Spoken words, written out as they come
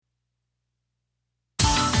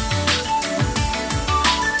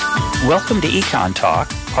Welcome to Econ Talk,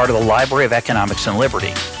 part of the Library of Economics and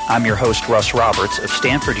Liberty. I'm your host, Russ Roberts of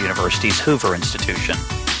Stanford University's Hoover Institution.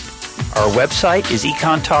 Our website is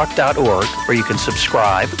econtalk.org, where you can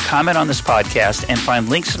subscribe, comment on this podcast, and find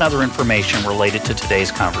links and other information related to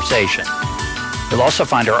today's conversation. You'll also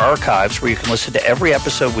find our archives, where you can listen to every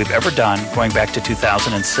episode we've ever done going back to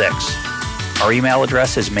 2006. Our email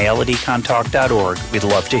address is mail@econtalk.org. We'd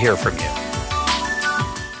love to hear from you.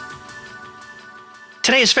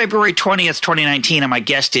 Today is February 20th, 2019, and my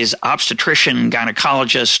guest is obstetrician,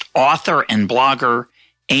 gynecologist, author, and blogger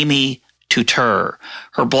Amy Tuteur.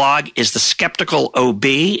 Her blog is The Skeptical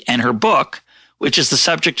OB, and her book, which is the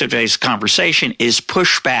subject of today's conversation, is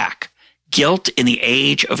Pushback: Guilt in the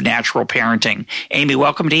Age of Natural Parenting. Amy,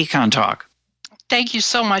 welcome to Econ Talk. Thank you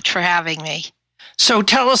so much for having me. So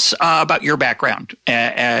tell us about your background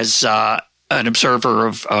as an observer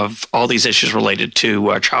of all these issues related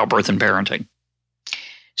to childbirth and parenting.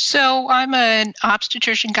 So I'm an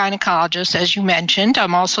obstetrician gynecologist, as you mentioned.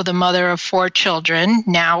 I'm also the mother of 4 children,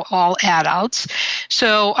 now all adults.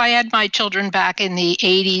 So I had my children back in the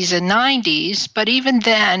 80s and 90s, but even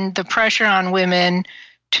then, the pressure on women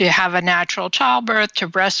to have a natural childbirth, to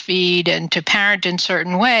breastfeed, and to parent in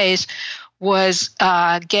certain ways was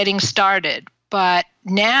getting started. But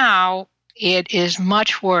now it is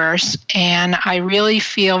much worse, and I really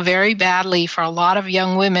feel very badly for a lot of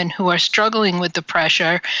young women who are struggling with the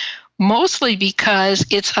pressure, mostly because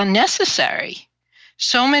it's unnecessary.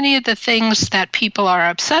 So many of the things that people are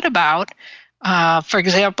upset about, for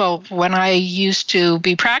example, when I used to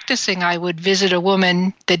be practicing, I would visit a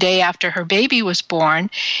woman the day after her baby was born,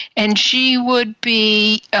 and she would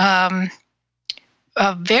be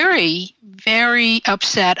very, very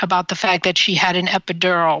upset about the fact that she had an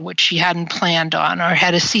epidural, which she hadn't planned on, or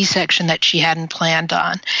had a C-section that she hadn't planned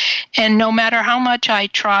on. And no matter how much I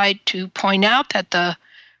tried to point out that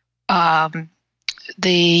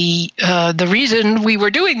the reason we were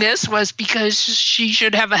doing this was because she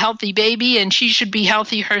should have a healthy baby and she should be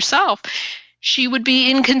healthy herself, she would be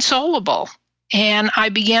inconsolable. And I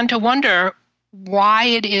began to wonder why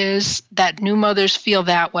it is that new mothers feel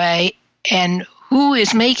that way, and who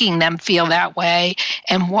is making them feel that way,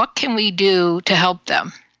 and what can we do to help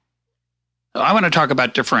them? I want to talk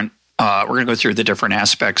about different, we're going to go through the different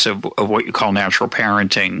aspects of what you call natural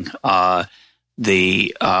parenting,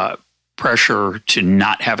 the pressure to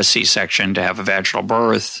not have a C-section, to have a vaginal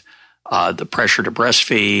birth, the pressure to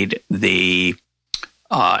breastfeed,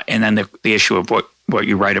 and then the issue of what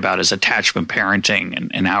you write about is attachment parenting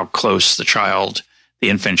and how close the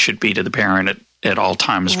infant should be to the parent at all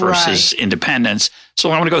times versus independence. So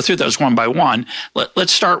I want to go through those one by one.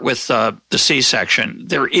 Let's start with the C-section.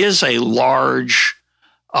 There is a large,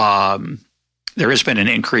 there has been an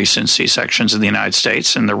increase in C-sections in the United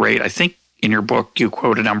States, and the rate, I think in your book, you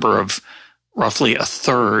quote a number of roughly a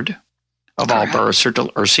third of all births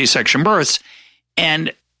or C-section births.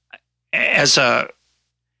 And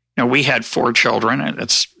we had 4 children.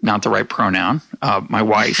 That's not the right pronoun. My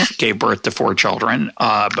wife gave birth to 4 children,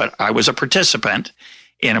 but I was a participant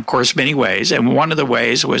in, of course, many ways. And one of the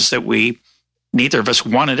ways was that neither of us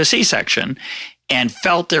wanted a C-section and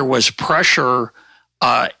felt there was pressure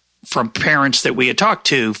from parents that we had talked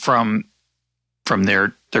to, from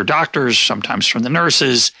their doctors, sometimes from the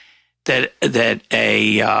nurses, that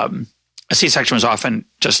a C-section was often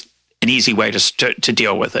just an easy way to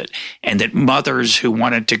deal with it, and that mothers who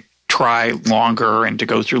wanted to try longer and to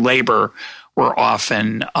go through labor were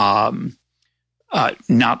often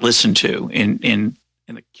not listened to in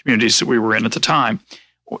the communities that we were in at the time.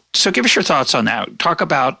 So give us your thoughts on that. Talk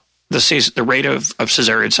about the rate of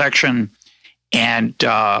cesarean section and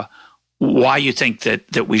why you think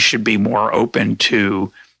that we should be more open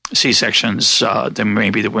to C-sections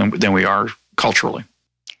than we are culturally.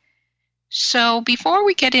 So before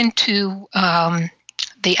we get into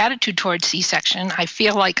the attitude towards C-section, I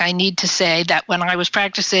feel like I need to say that when I was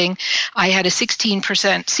practicing, I had a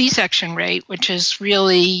 16% C-section rate, which is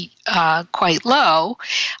really quite low,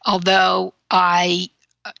 although I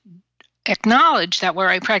acknowledge that where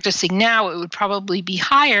I'm practicing now, it would probably be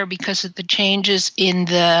higher because of the changes in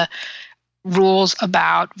the rules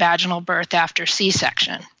about vaginal birth after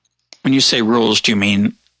C-section. When you say rules, do you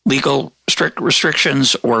mean legal strict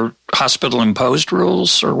restrictions or hospital-imposed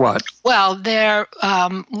rules, or what? Well, they're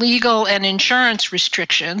legal and insurance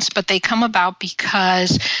restrictions, but they come about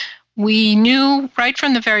because we knew right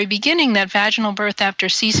from the very beginning that vaginal birth after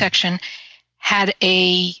C-section had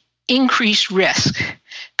a increased risk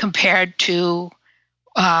compared to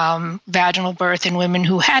vaginal birth in women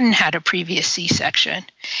who hadn't had a previous C-section.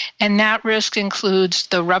 And that risk includes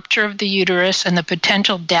the rupture of the uterus and the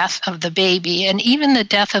potential death of the baby and even the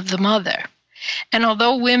death of the mother. And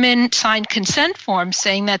although women signed consent forms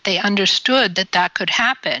saying that they understood that that could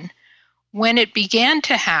happen, when it began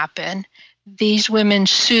to happen, these women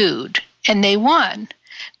sued, and they won.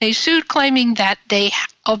 They sued claiming that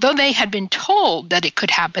although they had been told that it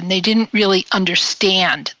could happen, they didn't really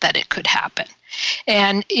understand that it could happen.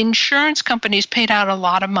 And insurance companies paid out a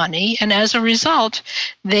lot of money, and as a result,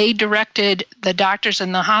 they directed the doctors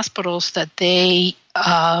and the hospitals that they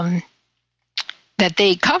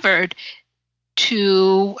covered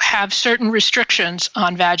to have certain restrictions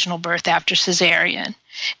on vaginal birth after cesarean.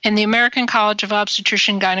 And the American College of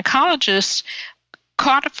Obstetrician Gynecologists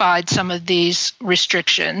codified some of these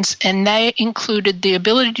restrictions, and they included the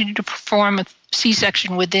ability to perform a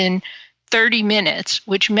C-section within 30 minutes,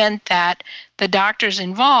 which meant that the doctors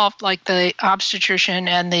involved, like the obstetrician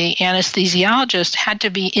and the anesthesiologist, had to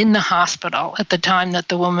be in the hospital at the time that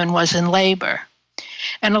the woman was in labor.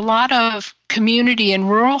 And a lot of community and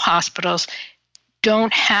rural hospitals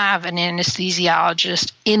don't have an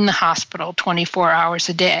anesthesiologist in the hospital 24 hours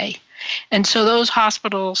a day. And so those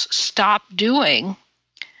hospitals stopped doing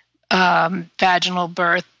vaginal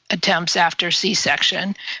birth attempts after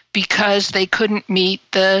C-section because they couldn't meet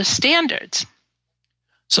the standards.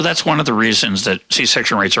 So that's one of the reasons that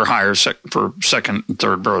C-section rates are higher for second and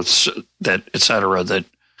third births, that et cetera, that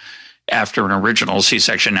after an original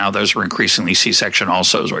C-section, now those are increasingly C-section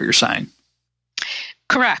also, is what you're saying.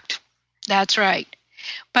 Correct. That's right.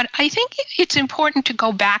 But I think it's important to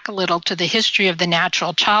go back a little to the history of the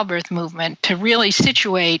natural childbirth movement to really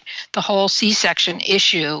situate the whole C-section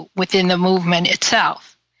issue within the movement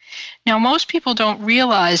itself. Now, most people don't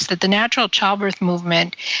realize that the natural childbirth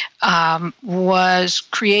movement was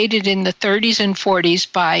created in the 30s and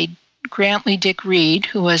 40s by Grantley Dick Reed,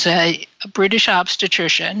 who was a British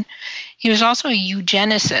obstetrician. He was also a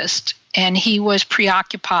eugenicist, and he was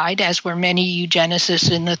preoccupied, as were many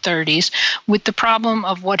eugenicists in the 30s, with the problem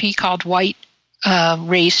of what he called white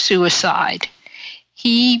race suicide.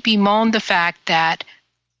 He bemoaned the fact that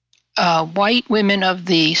white women of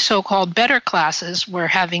the so-called better classes were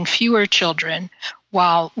having fewer children,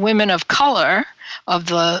 while women of color of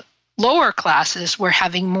the lower classes were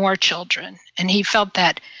having more children. And he felt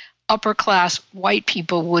that upper-class white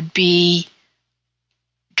people would be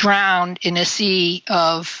drowned in a sea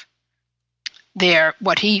of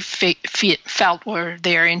what he felt were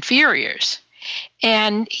their inferiors.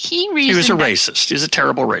 And he was a racist. He was a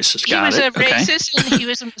terrible racist. He was a racist and he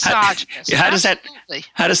was a misogynist. How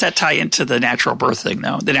does that tie into the natural birth thing,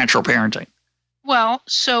 though, the natural parenting? Well,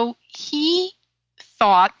 so he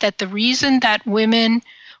thought that the reason that women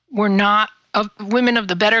of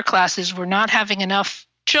the better classes were not having enough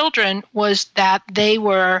children was that they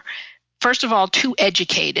were, first of all, too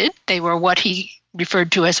educated. They were what he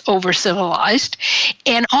referred to as over-civilized,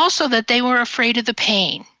 and also that they were afraid of the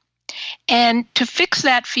pain. And to fix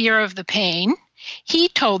that fear of the pain, he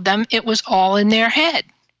told them it was all in their head.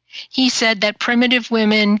 He said that primitive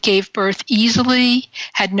women gave birth easily,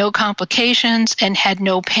 had no complications, and had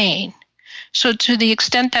no pain. So to the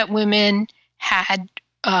extent that women had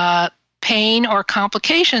pain or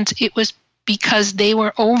complications, it was because they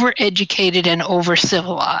were over-educated and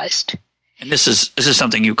over-civilized. And this is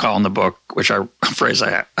something you call in the book, which a phrase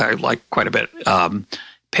I like quite a bit,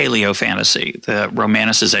 paleo fantasy, the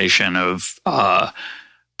romanticization of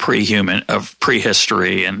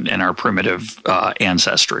prehistory and our primitive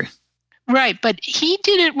ancestry. Right, but he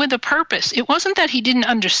did it with a purpose. It wasn't that he didn't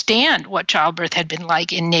understand what childbirth had been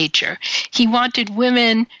like in nature. He wanted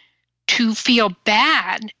women to feel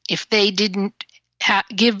bad if they didn't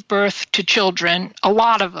give birth to children, a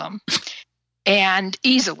lot of them, and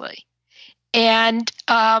easily. And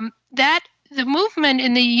that the movement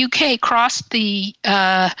in the UK crossed to the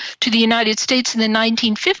United States in the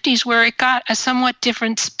 1950s, where it got a somewhat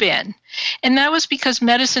different spin. And that was because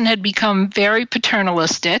medicine had become very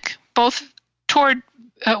paternalistic, both toward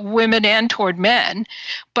women and toward men.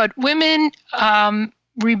 But women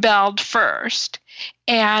rebelled first.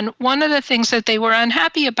 And one of the things that they were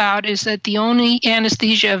unhappy about is that the only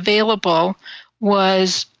anesthesia available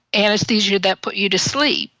was anesthesia that put you to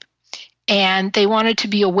sleep. And they wanted to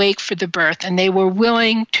be awake for the birth, and they were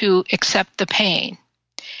willing to accept the pain.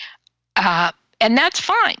 And that's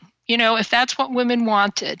fine, if that's what women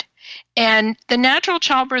wanted. And the natural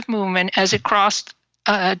childbirth movement, as it crossed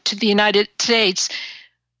to the United States,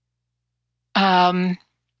 it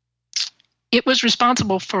was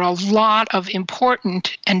responsible for a lot of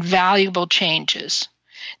important and valuable changes.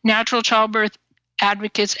 Natural childbirth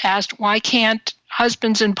advocates asked, why can't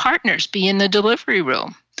husbands and partners be in the delivery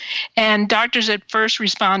room. And doctors at first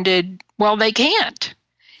responded, well, they can't.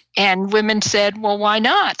 And women said, well, why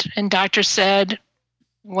not? And doctors said,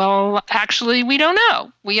 well, actually, we don't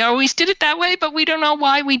know. We always did it that way, but we don't know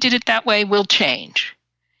why we did it that way. We'll change.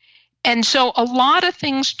 And so a lot of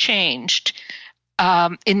things changed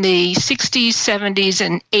in the 60s, 70s,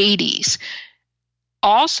 and 80s.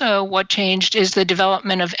 Also, what changed is the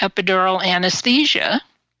development of epidural anesthesia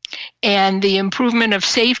and the improvement of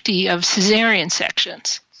safety of cesarean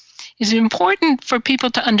sections. It's important for people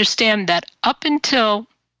to understand that up until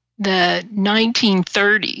the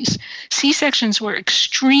 1930s, C-sections were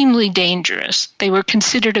extremely dangerous. They were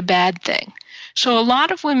considered a bad thing. So a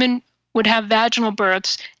lot of women would have vaginal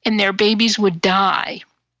births and their babies would die.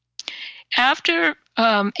 After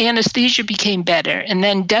anesthesia became better, and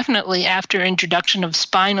then definitely after introduction of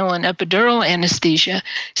spinal and epidural anesthesia,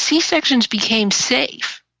 C-sections became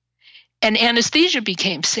safe and anesthesia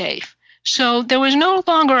became safe. So there was no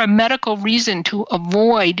longer a medical reason to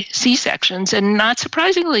avoid C-sections, and not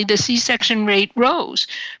surprisingly, the C-section rate rose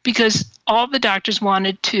because all the doctors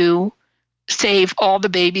wanted to save all the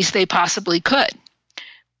babies they possibly could.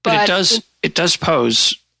 But it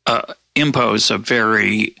does impose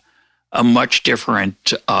a much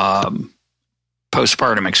different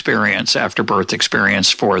postpartum experience, after birth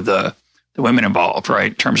experience for the women involved,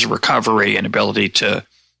 right? In terms of recovery and ability to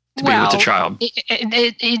be with the child.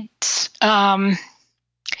 Let's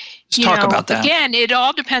talk about that. Again, it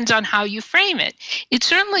all depends on how you frame it. It's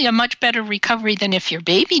certainly a much better recovery than if your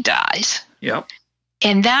baby dies. Yep.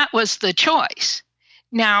 And that was the choice.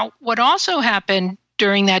 Now, what also happened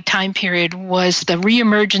during that time period was the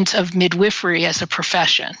reemergence of midwifery as a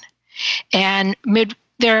profession. And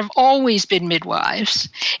there have always been midwives,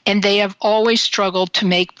 and they have always struggled to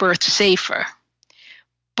make birth safer.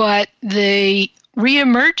 But the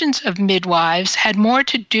reemergence of midwives had more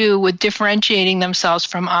to do with differentiating themselves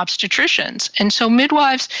from obstetricians. And so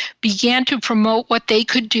midwives began to promote what they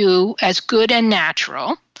could do as good and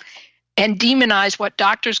natural and demonize what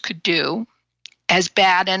doctors could do as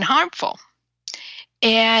bad and harmful.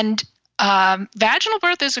 And vaginal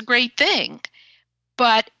birth is a great thing,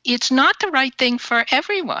 but it's not the right thing for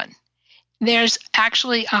everyone. There's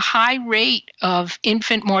actually a high rate of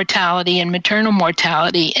infant mortality and maternal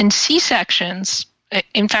mortality, and C-sections.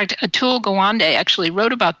 In fact, Atul Gawande actually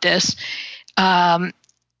wrote about this.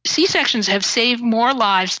 C-sections have saved more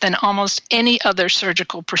lives than almost any other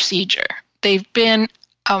surgical procedure. They've been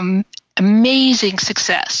amazing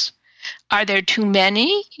success. Are there too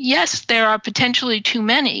many? Yes, there are potentially too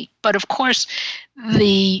many. But of course,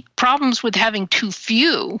 the problems with having too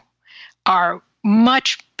few are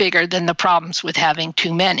much bigger than the problems with having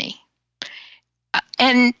too many.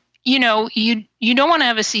 And, you don't want to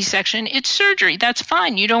have a C-section. It's surgery. That's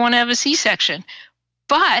fine. You don't want to have a C-section.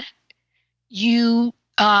 But you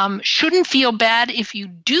shouldn't feel bad if you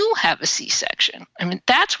do have a C-section. I mean,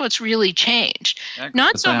 that's what's really changed.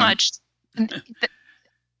 Not so much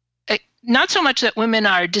that women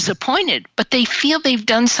are disappointed, but they feel they've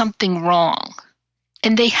done something wrong.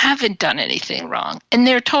 And they haven't done anything wrong. And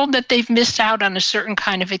they're told that they've missed out on a certain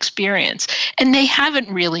kind of experience. And they haven't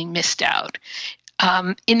really missed out.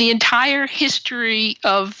 In the entire history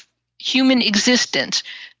of human existence,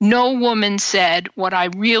 no woman said, what I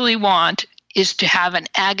really want is to have an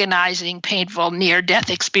agonizing, painful, near-death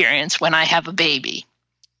experience when I have a baby.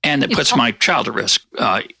 And it puts my child at risk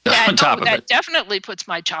on top of it. That definitely puts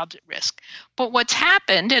my child at risk. But what's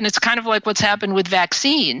happened, and it's kind of like what's happened with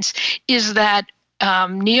vaccines, is that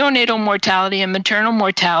neonatal mortality and maternal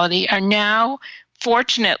mortality are now,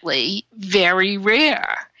 fortunately, very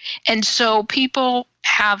rare. And so people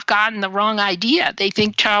have gotten the wrong idea. They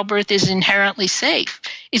think childbirth is inherently safe.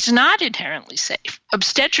 It's not inherently safe.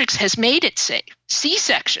 Obstetrics has made it safe.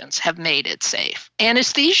 C-sections have made it safe.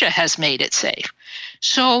 Anesthesia has made it safe.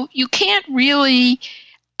 So you can't really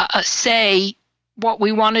say what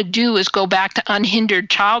we want to do is go back to unhindered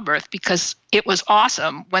childbirth because it was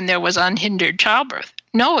awesome when there was unhindered childbirth.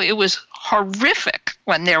 No, it was horrific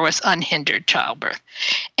when there was unhindered childbirth.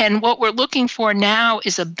 And what we're looking for now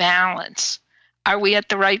is a balance. Are we at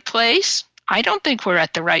the right place? I don't think we're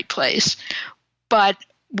at the right place. But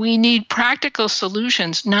we need practical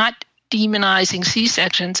solutions, not demonizing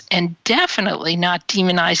C-sections, and definitely not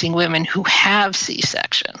demonizing women who have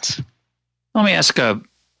C-sections. Let me ask a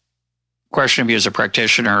question of you as a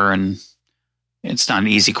practitioner, and it's not an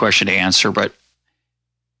easy question to answer, but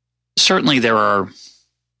certainly there are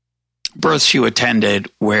births you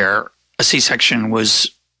attended where a C-section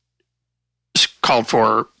was called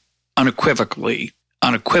for unequivocally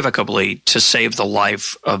to save the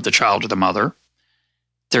life of the child or the mother.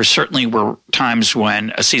 there certainly were times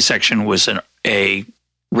when a C-section was a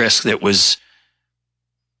risk that was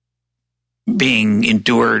being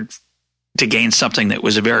endured to gain something that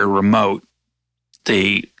was very remote,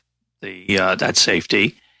 that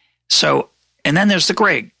safety. So, and then there's the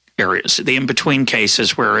gray areas, the in-between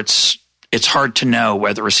cases where it's hard to know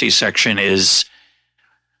whether a C-section is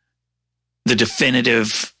the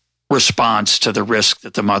definitive response to the risk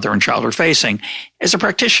that the mother and child are facing. As a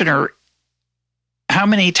practitioner, how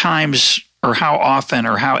many times or how often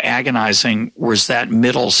or how agonizing was that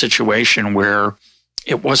middle situation where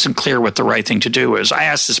it wasn't clear what the right thing to do is? I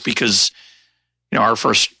ask this because, our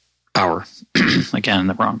first hour, again,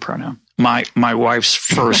 the wrong pronoun, my wife's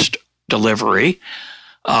first delivery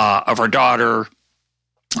of our daughter,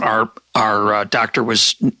 our doctor it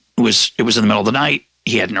was in the middle of the night.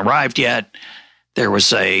 He hadn't arrived yet. There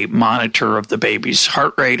was a monitor of the baby's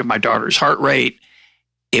heart rate, of my daughter's heart rate.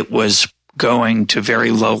 It was going to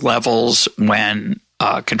very low levels when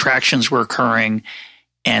contractions were occurring,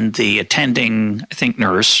 and the attending, I think,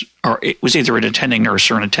 nurse, or it was either an attending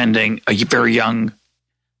nurse or a very young,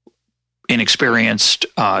 inexperienced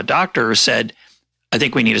doctor said, I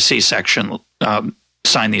think we need a C-section,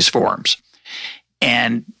 sign these forms.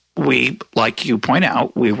 And we, like you point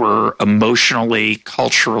out, we were emotionally,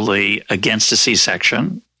 culturally against a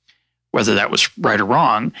C-section, whether that was right or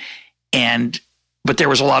wrong. But there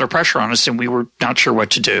was a lot of pressure on us, and we were not sure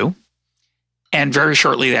what to do. And very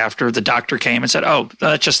shortly after, the doctor came and said, oh,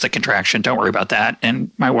 that's just the contraction. Don't worry about that.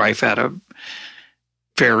 And my wife had a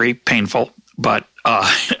very painful but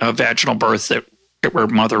a vaginal birth where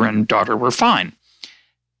mother and daughter were fine.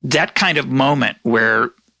 That kind of moment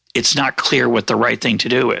where it's not clear what the right thing to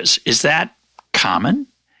do is that common?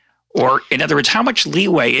 Or, in other words, how much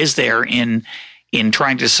leeway is there in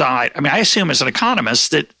trying to decide? I mean, I assume as an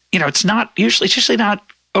economist that, it's usually not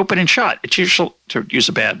open and shut. It's usually, to use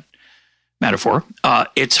a bad metaphor,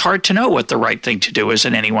 it's hard to know what the right thing to do is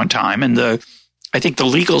at any one time. And I think the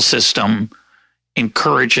legal system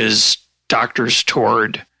encourages doctors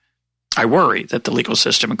I worry that the legal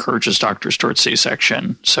system encourages doctors toward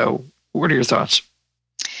C-section. So what are your thoughts?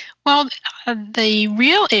 Well, the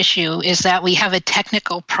real issue is that we have a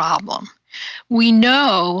technical problem. We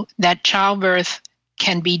know that childbirth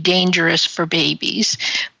can be dangerous for babies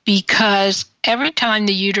because every time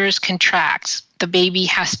the uterus contracts, the baby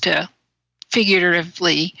has to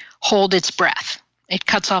figuratively hold its breath. It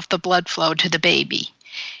cuts off the blood flow to the baby.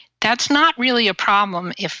 That's not really a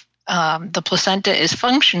problem if the placenta is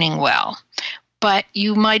functioning well. But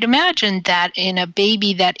you might imagine that in a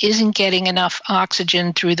baby that isn't getting enough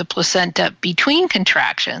oxygen through the placenta between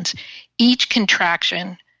contractions, each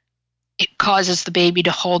contraction, it causes the baby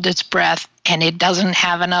to hold its breath, and it doesn't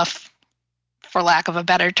have enough, for lack of a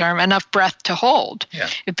better term, enough breath to hold. Yeah.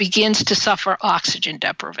 It begins to suffer oxygen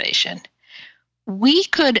deprivation. We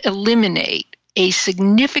could eliminate a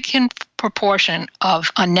significant proportion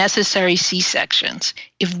of unnecessary C-sections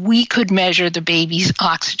if we could measure the baby's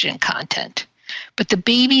oxygen content. But the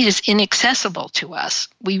baby is inaccessible to us.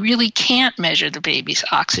 We really can't measure the baby's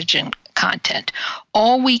oxygen content.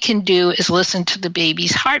 All we can do is listen to the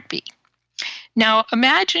baby's heartbeat. Now,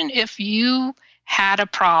 imagine if you had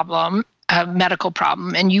a medical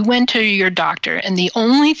problem, and you went to your doctor, and the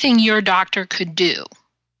only thing your doctor could do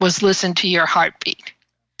was listen to your heartbeat.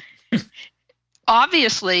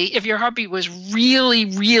 Obviously, if your heartbeat was really,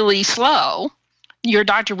 really slow, your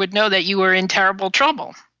doctor would know that you were in terrible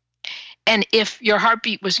trouble. And if your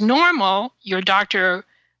heartbeat was normal, your doctor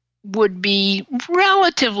would be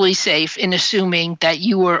relatively safe in assuming that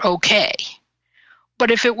you were okay.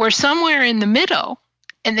 But if it were somewhere in the middle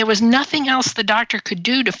and there was nothing else the doctor could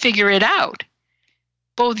do to figure it out,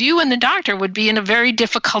 both you and the doctor would be in a very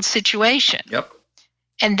difficult situation. Yep.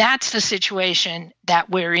 And that's the situation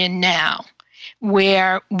that we're in now,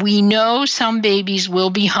 where we know some babies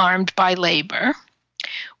will be harmed by labor.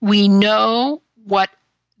 We know what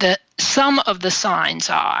some of the signs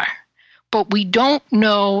are, but we don't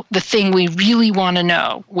know the thing we really want to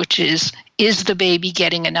know, which is the baby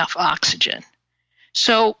getting enough oxygen?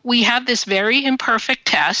 So we have this very imperfect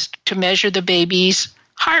test to measure the baby's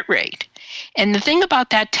heart rate. And the thing about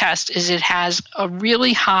that test is it has a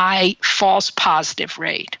really high false positive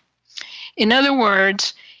rate. In other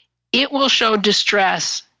words, it will show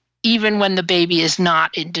distress even when the baby is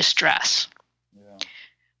not in distress.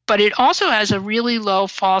 But it also has a really low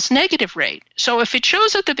false negative rate. So if it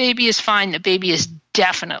shows that the baby is fine, the baby is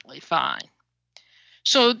definitely fine.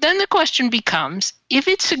 So then the question becomes, if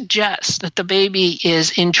it suggests that the baby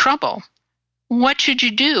is in trouble, what should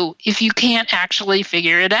you do if you can't actually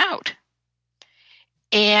figure it out?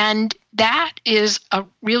 And that is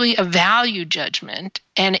really a value judgment,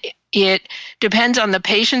 and it depends on the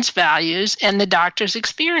patient's values and the doctor's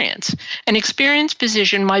experience. An experienced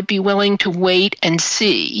physician might be willing to wait and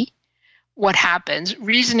see what happens,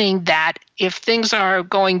 reasoning that if things are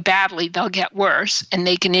going badly, they'll get worse, and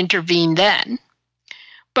they can intervene then.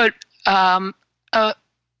 But a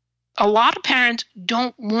lot of parents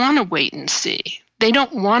don't want to wait and see. They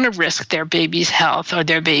don't want to risk their baby's health or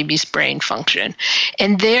their baby's brain function.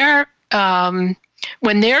 And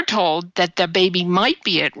when they're told that the baby might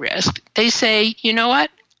be at risk, they say, you know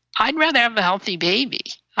what? I'd rather have a healthy baby.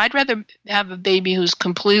 I'd rather have a baby who's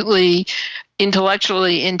completely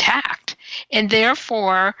intellectually intact. And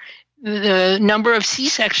therefore, the number of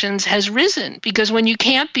C-sections has risen, because when you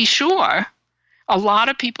can't be sure, a lot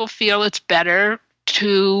of people feel it's better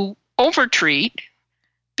to overtreat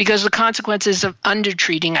because the consequences of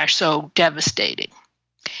undertreating are so devastating.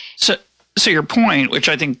 So your point, which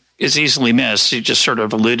I think is easily missed, you just sort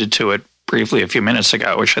of alluded to it briefly a few minutes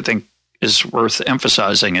ago, which I think is worth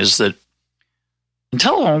emphasizing, is that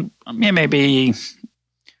until maybe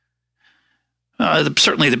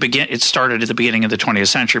certainly it started at the beginning of the 20th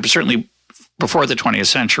century, but certainly before the 20th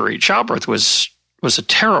century, childbirth was a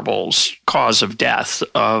terrible cause of death,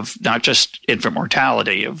 of not just infant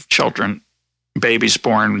mortality, of babies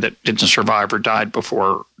born that didn't survive or died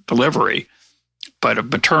before delivery, but of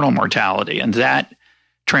maternal mortality. And that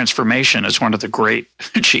transformation is one of the great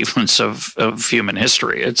achievements of human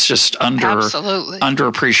history. It's just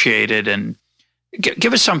underappreciated. And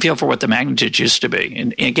give us some feel for what the magnitude used to be.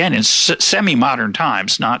 And again, in semi-modern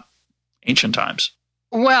times, not ancient times.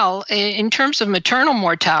 Well, in terms of maternal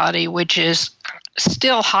mortality, which is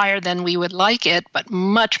still higher than we would like it, but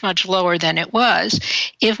much, much lower than it was.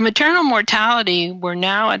 If maternal mortality were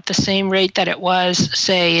now at the same rate that it was,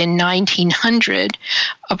 say, in 1900,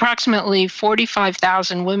 approximately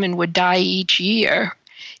 45,000 women would die each year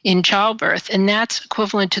in childbirth, and that's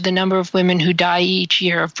equivalent to the number of women who die each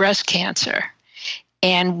year of breast cancer.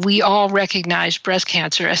 And we all recognize breast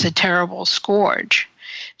cancer as a terrible scourge.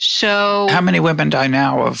 So, how many women die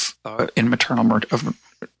now in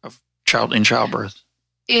childbirth?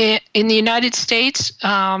 In the United States,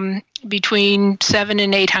 between 700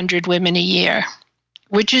 and 800 women a year,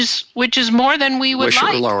 which is more than we would like.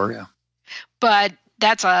 Wish it were lower, yeah. But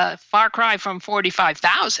that's a far cry from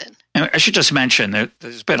 45,000. And I should just mention that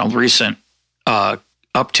there's been a recent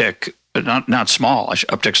uptick, but not small.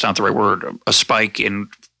 Uptick's not the right word. A spike in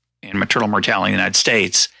maternal mortality in the United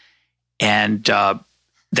States, and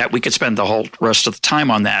that we could spend the whole rest of the time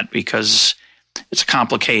on that, because it's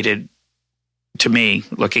complicated. To me,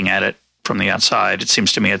 looking at it from the outside, it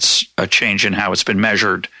seems to me it's a change in how it's been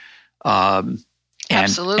measured,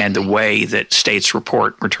 Absolutely. And the way that states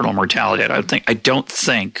report maternal mortality. I don't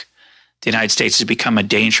think the United States has become a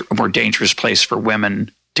more dangerous place for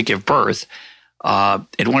women to give birth.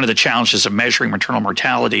 And one of the challenges of measuring maternal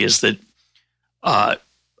mortality is that a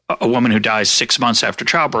woman who dies 6 months after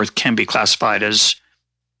childbirth can be classified as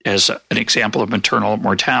an example of maternal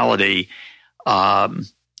mortality.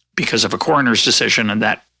 Because of a coroner's decision, and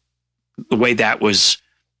that the way that was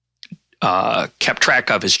kept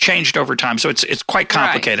track of has changed over time. So it's quite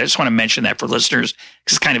complicated. Right. I just want to mention that for listeners, because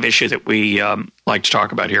it's the kind of issue that we like to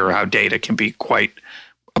talk about here, how data can be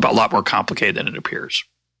a lot more complicated than it appears.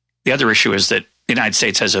 The other issue is that the United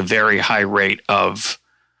States has a very high rate of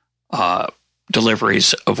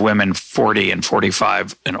deliveries of women 40 and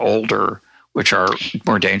 45 and older, which are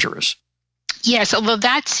more dangerous. Yes, although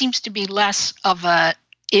that seems to be less of a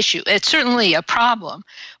issue. It's certainly a problem,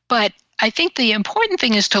 but I think the important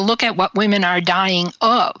thing is to look at what women are dying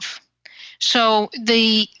of. So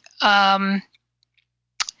the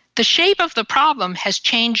shape of the problem has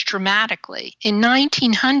changed dramatically. In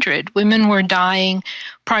 1900, women were dying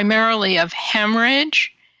primarily of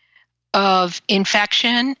hemorrhage, of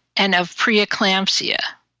infection, and of preeclampsia.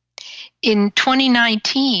 In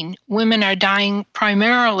 2019, women are dying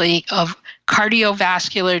primarily of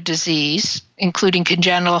cardiovascular disease, including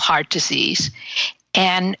congenital heart disease,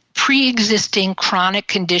 and pre-existing chronic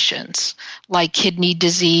conditions like kidney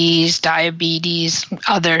disease, diabetes,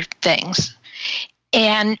 other things.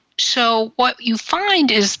 And so what you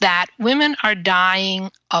find is that women are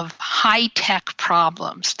dying of high-tech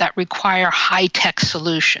problems that require high-tech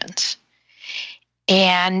solutions.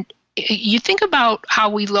 And you think about how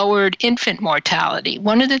we lowered infant mortality.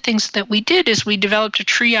 One of the things that we did is we developed a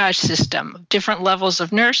triage system of different levels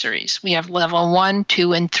of nurseries. We have level 1,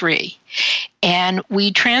 2, and 3. And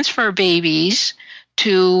we transfer babies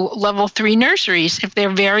to level 3 nurseries if they're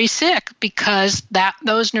very sick, because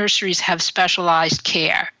those nurseries have specialized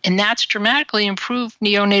care. And that's dramatically improved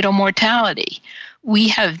neonatal mortality. we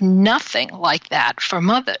have nothing like that for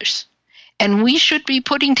mothers. And we should be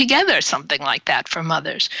putting together something like that for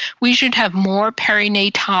mothers. We should have more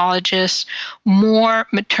perinatologists, more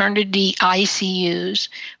maternity ICUs,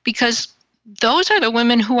 because those are the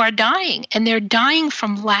women who are dying, and they're dying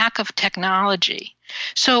from lack of technology.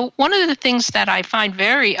 So one of the things that I find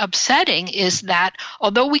very upsetting is that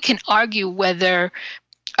although we can argue whether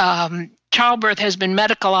childbirth has been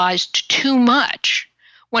medicalized too much,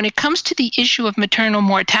 when it comes to the issue of maternal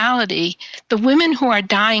mortality, the women who are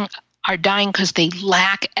dying because they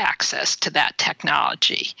lack access to that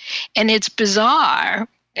technology. And it's bizarre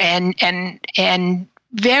and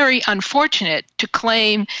very unfortunate to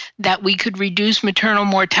claim that we could reduce maternal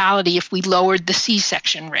mortality if we lowered the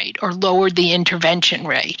C-section rate or lowered the intervention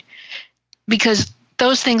rate, because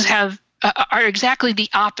those things are exactly the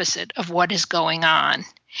opposite of what is going on.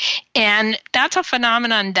 And that's a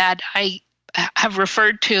phenomenon that I have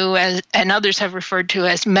referred to as, and others have referred to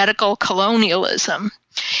as, medical colonialism,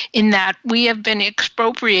 in that we have been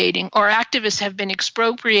expropriating, or activists have been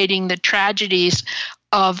expropriating, the tragedies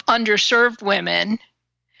of underserved women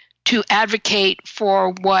to advocate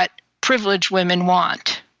for what privileged women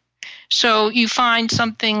want. So you find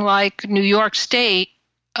something like New York State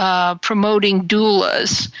promoting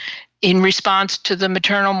doulas in response to the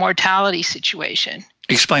maternal mortality situation.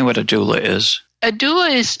 Explain what a doula is. A doula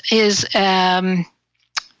is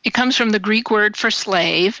it comes from the Greek word for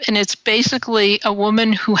slave, and it's basically a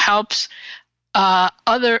woman who helps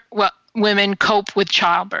other women cope with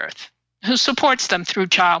childbirth, who supports them through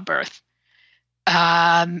childbirth,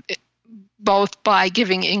 both by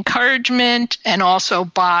giving encouragement and also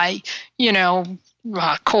by,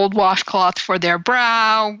 cold washcloth for their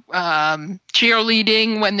brow,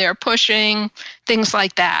 cheerleading when they're pushing, things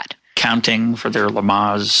like that. Counting for their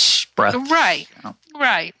Lamaze breath. Right,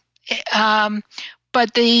 right.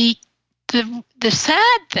 But the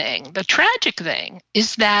sad thing, the tragic thing,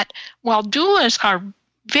 is that while doulas are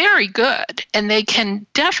very good and they can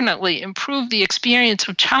definitely improve the experience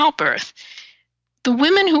of childbirth, the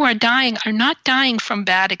women who are dying are not dying from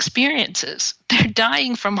bad experiences. They're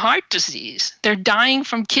dying from heart disease. They're dying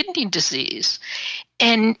from kidney disease.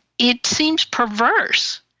 And it seems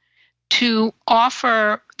perverse to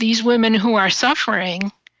offer these women who are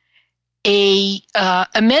suffering a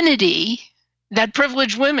amenity that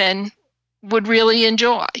privileged women would really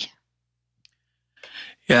enjoy.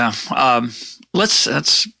 Yeah, I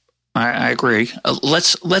agree.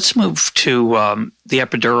 Let's move to the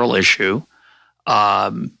epidural issue.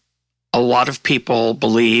 A lot of people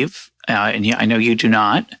believe, and I know you do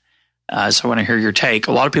not, so I want to hear your take.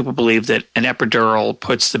 A lot of people believe that an epidural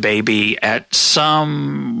puts the baby at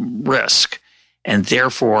some risk, and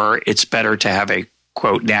therefore it's better to have a,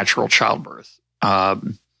 quote, natural childbirth,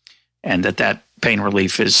 and that pain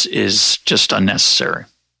relief is just unnecessary.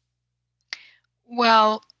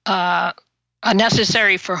 Well,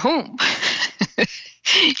 unnecessary for whom?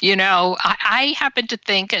 I happen to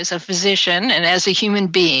think, as a physician and as a human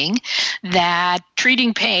being, that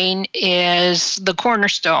treating pain is the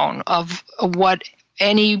cornerstone of what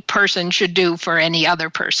any person should do for any other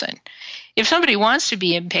person. If somebody wants to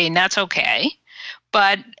be in pain, that's okay.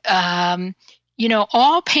 But,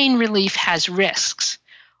 all pain relief has risks.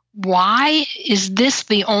 Why is this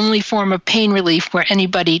the only form of pain relief where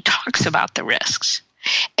anybody talks about the risks?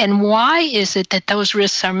 And why is it that those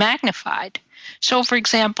risks are magnified? So, for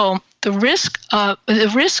example, the risk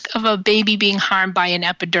of a baby being harmed by an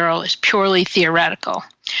epidural is purely theoretical.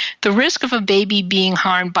 The risk of a baby being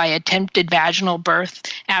harmed by attempted vaginal birth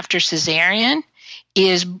after cesarean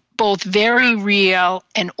is both very real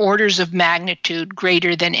and orders of magnitude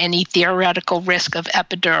greater than any theoretical risk of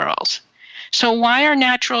epidurals. So why are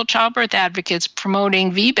natural childbirth advocates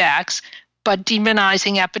promoting VBACs but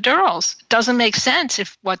demonizing epidurals? It doesn't make sense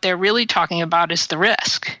if what they're really talking about is the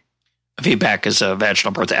risk. VBAC is a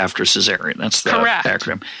vaginal birth after cesarean. That's the Correct.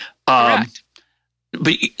 acronym. Correct.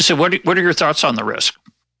 But so what are your thoughts on the risk?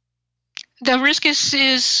 The risk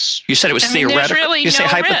is you said it was theoretical. Really you say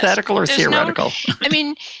hypothetical risk. Or theoretical?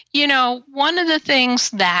 One of the things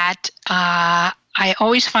that I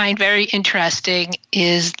always find very interesting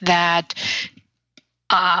is that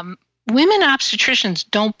women obstetricians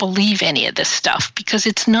don't believe any of this stuff because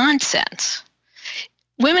it's nonsense.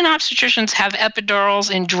 Women obstetricians have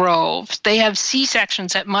epidurals in droves. They have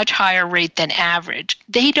C-sections at much higher rate than average.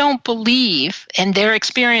 They don't believe, and their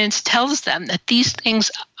experience tells them, that these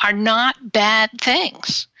things are not bad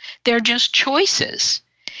things. They're just choices.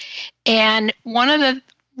 And one of the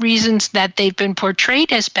reasons that they've been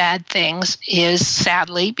portrayed as bad things is,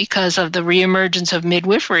 sadly, because of the reemergence of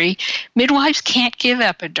midwifery. Midwives can't give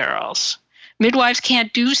epidurals. midwives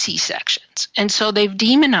can't do C-sections, and so they've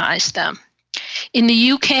demonized them. In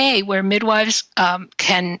the UK, where midwives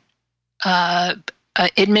can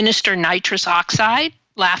administer nitrous oxide,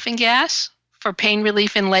 laughing gas, for pain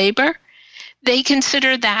relief in labor, they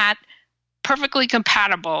consider that perfectly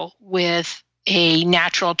compatible with a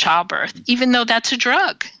natural childbirth, even though that's a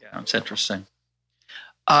drug. Yeah, that's interesting.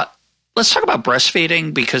 Let's talk about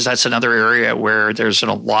breastfeeding, because that's another area where there's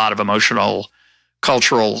a lot of emotional,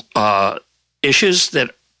 cultural issues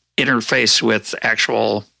that interface with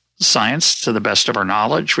actual science to the best of our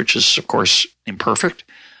knowledge, which is, of course, imperfect.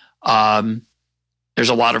 There's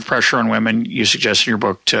a lot of pressure on women, you suggest in your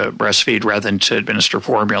book, to breastfeed rather than to administer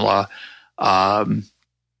formula. Why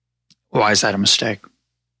is that a mistake?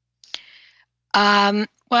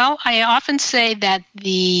 Well, I often say that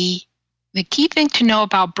the key thing to know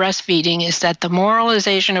about breastfeeding is that the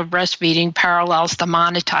moralization of breastfeeding parallels the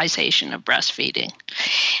monetization of breastfeeding.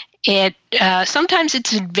 Sometimes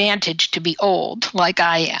it's an advantage to be old, like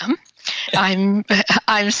I am.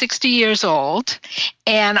 I'm 60 years old,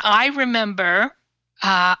 and I remember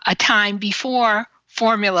a time before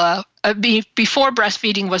formula, before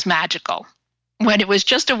breastfeeding was magical, when it was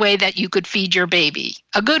just a way that you could feed your baby.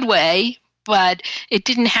 A good way, but it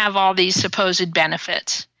didn't have all these supposed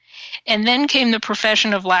benefits. And then came the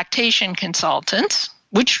profession of lactation consultants,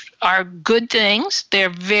 which are good things. They're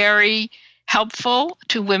very helpful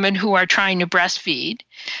to women who are trying to breastfeed.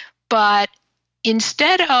 But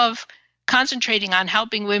instead of concentrating on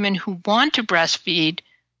helping women who want to breastfeed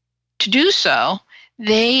to do so,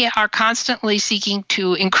 they are constantly seeking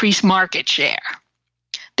to increase market share.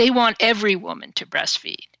 They want every woman to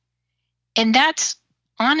breastfeed. And that's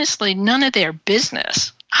honestly none of their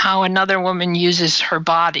business, how another woman uses her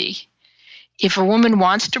body. If a woman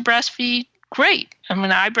wants to breastfeed, great. I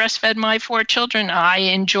mean, I breastfed my 4 children. I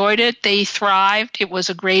enjoyed it. They thrived. It was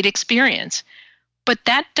a great experience. But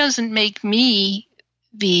that doesn't make me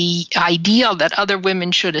the ideal that other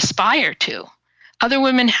women should aspire to. Other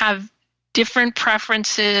women have different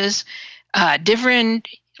preferences, different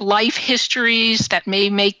life histories that may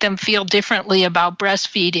make them feel differently about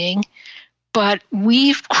breastfeeding. But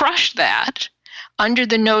we've crushed that under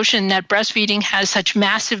the notion that breastfeeding has such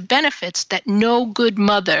massive benefits that no good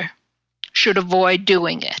mother should avoid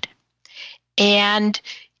doing it. And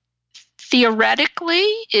theoretically,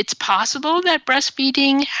 it's possible that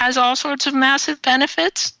breastfeeding has all sorts of massive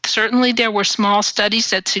benefits. Certainly, there were small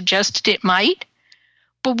studies that suggested it might.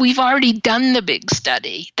 But we've already done the big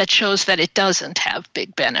study that shows that it doesn't have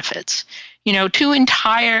big benefits. You know,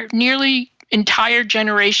 nearly entire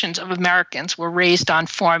generations of Americans were raised on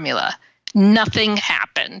formula. Nothing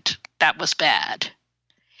happened that was bad.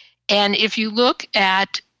 And if you look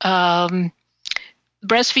at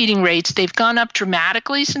breastfeeding rates, they've gone up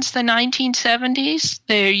dramatically since the 1970s.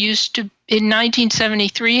 There used to, in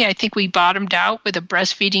 1973, I think we bottomed out with a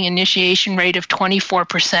breastfeeding initiation rate of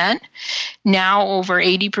 24%. Now over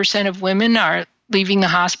 80% of women are leaving the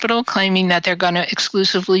hospital claiming that they're going to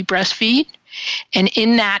exclusively breastfeed. And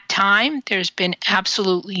in that time, there's been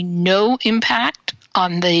absolutely no impact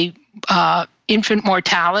on the infant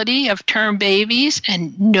mortality of term babies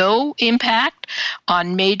and no impact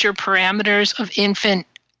on major parameters of infant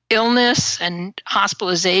illness and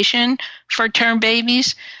hospitalization for term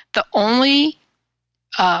babies. The only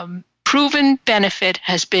proven benefit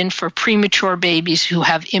has been for premature babies who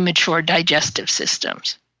have immature digestive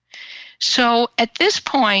systems. So at this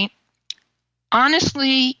point,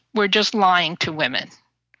 honestly, we're just lying to women.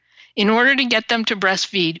 In order to get them to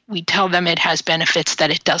breastfeed, we tell them it has benefits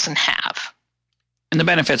that it doesn't have. And the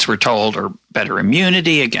benefits we're told are better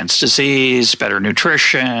immunity against disease, better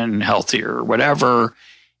nutrition, healthier whatever.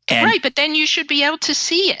 And right, but then you should be able to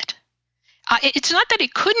see it. It's not that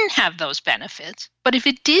it couldn't have those benefits, but if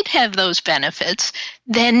it did have those benefits,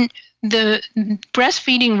 then the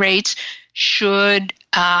breastfeeding rates should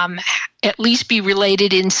at least be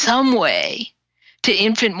related in some way to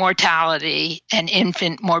infant mortality and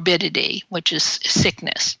infant morbidity, which is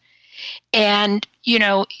sickness. And, you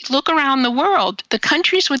know, look around the world, the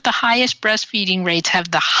countries with the highest breastfeeding rates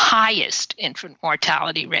have the highest infant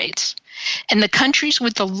mortality rates. And the countries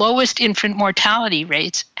with the lowest infant mortality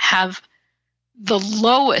rates have the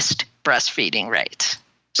lowest breastfeeding rates.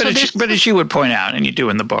 But as you would point out, and you do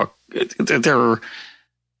in the book, there are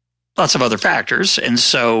lots of other factors. And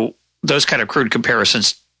so those kind of crude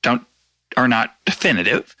comparisons are not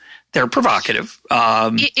definitive. They're provocative.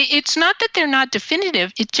 It's not that they're not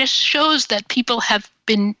definitive. It just shows that people have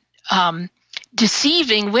been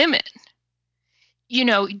deceiving women. You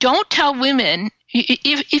know, don't tell women.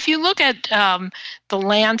 If you look at the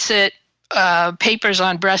Lancet papers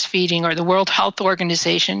on breastfeeding or the World Health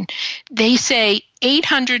Organization, they say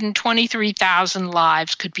 823,000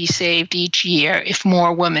 lives could be saved each year if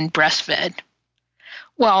more women breastfed.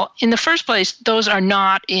 Well, in the first place, those are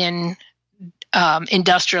not in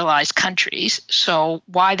industrialized countries, so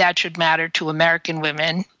why that should matter to American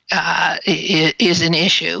women is an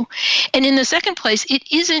issue. And in the second place, it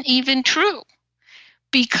isn't even true,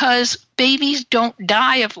 because babies don't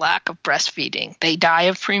die of lack of breastfeeding. They die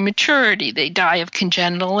of prematurity. They die of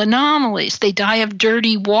congenital anomalies. They die of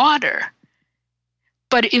dirty water.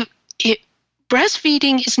 But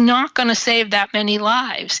breastfeeding is not going to save that many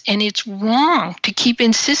lives, and it's wrong to keep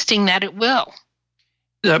insisting that it will.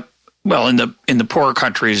 Well, in the poorer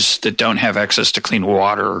countries that don't have access to clean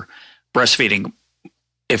water, breastfeeding,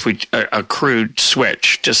 if a crude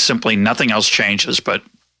switch, just simply nothing else changes, but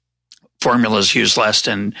formula is used less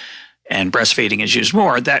and breastfeeding is used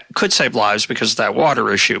more, that could save lives because of that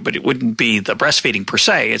water issue. But it wouldn't be the breastfeeding per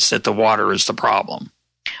se; it's that the water is the problem.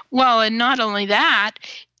 Well, and not only that,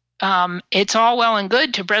 it's all well and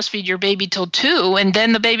good to breastfeed your baby till 2, and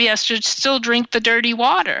then the baby has to still drink the dirty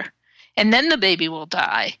water, and then the baby will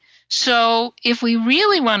die. So if we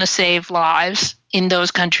really want to save lives in those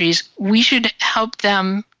countries, we should help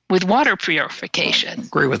them with water purification. I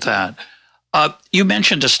agree with that. You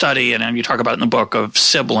mentioned a study, and you talk about in the book, of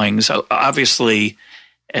siblings. Obviously,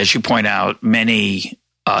 as you point out, many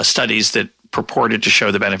studies that purported to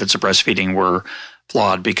show the benefits of breastfeeding were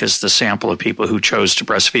flawed because the sample of people who chose to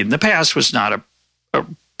breastfeed in the past was not a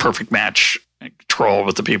perfect match control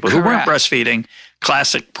with the people who weren't breastfeeding.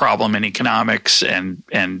 Classic problem in economics and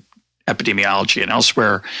epidemiology and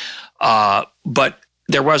elsewhere. But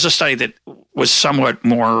there was a study that was somewhat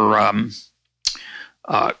more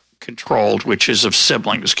controlled, which is of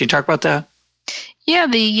siblings. Can you talk about that? Yeah,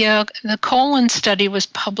 the colon study was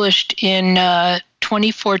published in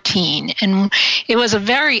 2014, and it was a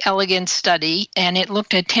very elegant study, and it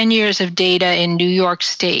looked at 10 years of data in New York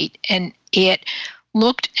State, and it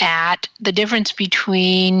looked at the difference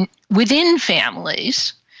within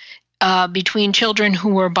families, between children who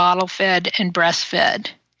were bottle-fed and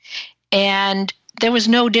breastfed, and there was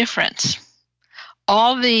no difference.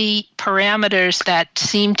 All the parameters that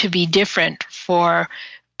seemed to be different for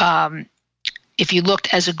if you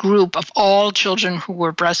looked as a group of all children who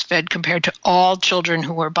were breastfed compared to all children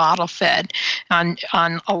who were bottle-fed on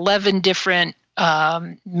 11 different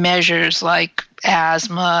measures like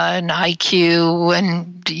asthma and IQ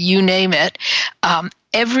and you name it,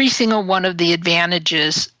 every single one of the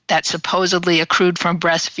advantages that supposedly accrued from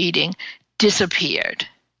breastfeeding disappeared.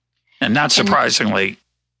 And not surprisingly,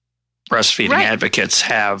 breastfeeding advocates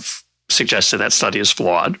have suggested that study is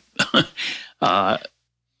flawed.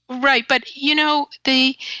 Right, but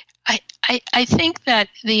I think that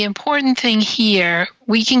the important thing here,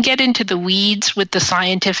 we can get into the weeds with the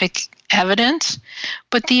scientific evidence,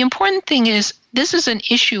 but the important thing is this is an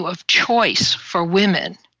issue of choice for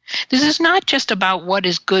women. This is not just about what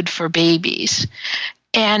is good for babies.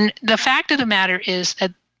 And the fact of the matter is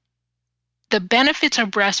that the benefits of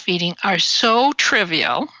breastfeeding are so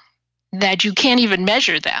trivial that you can't even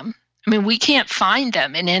measure them. I mean, we can't find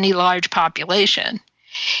them in any large population.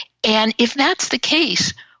 And if that's the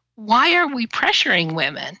case, why are we pressuring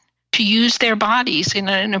women to use their bodies in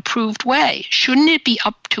an approved way? Shouldn't it be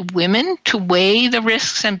up to women to weigh the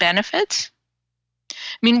risks and benefits?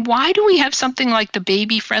 I mean, why do we have something like the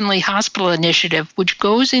Baby Friendly Hospital Initiative, which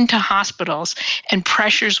goes into hospitals and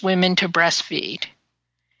pressures women to breastfeed?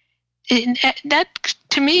 That,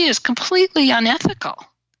 to me, is completely unethical.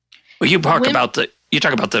 Well, you talk about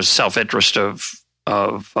the self-interest of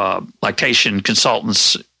lactation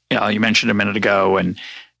consultants. You mentioned a minute ago, and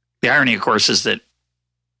the irony, of course, is that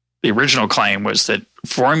the original claim was that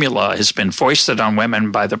formula has been foisted on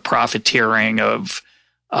women by the profiteering of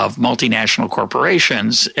multinational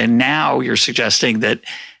corporations, and now you're suggesting that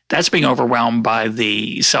that's being overwhelmed by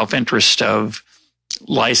the self-interest of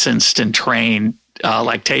licensed and trained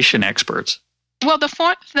lactation experts. Well, the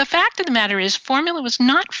fact of the matter is formula was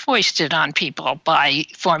not foisted on people by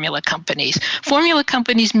formula companies. Formula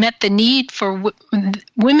companies met the need for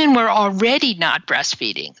women were already not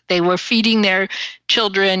breastfeeding. They were feeding their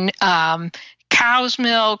children cow's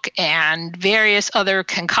milk and various other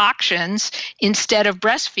concoctions instead of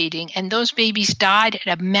breastfeeding, and those babies died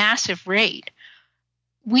at a massive rate.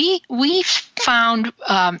 We found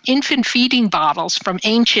infant feeding bottles from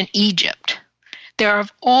ancient Egypt. There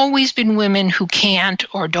have always been women who can't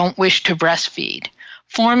or don't wish to breastfeed.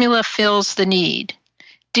 Formula fills the need.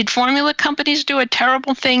 Did formula companies do a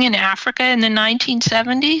terrible thing in Africa in the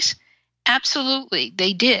 1970s? Absolutely,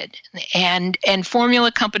 they did. And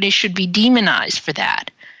formula companies should be demonized for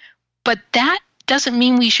that. But that doesn't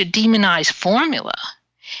mean we should demonize formula.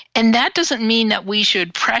 And that doesn't mean that we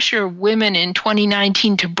should pressure women in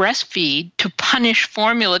 2019 to breastfeed to punish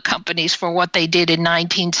formula companies for what they did in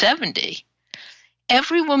 1970.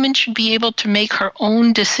 Every woman should be able to make her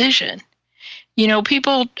own decision. You know,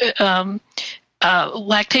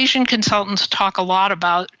 lactation consultants talk a lot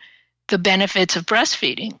about the benefits of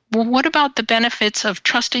breastfeeding. Well, what about the benefits of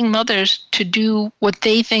trusting mothers to do what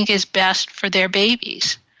they think is best for their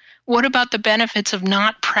babies? What about the benefits of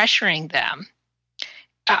not pressuring them?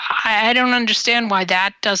 I don't understand why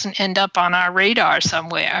that doesn't end up on our radar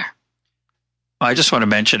somewhere. Well, I just want to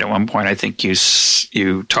mention at one point, I think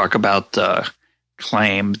you talk about the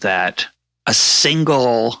claim that a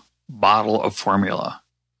single bottle of formula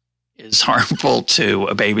is harmful to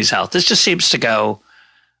a baby's health. This just seems to go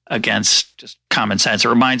against just common sense. It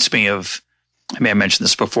reminds me of, I may have mentioned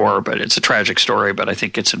this before, but it's a tragic story, but I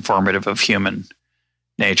think it's informative of human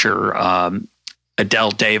nature.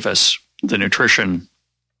 Adele Davis, the nutrition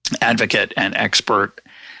advocate and expert,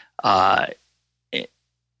 died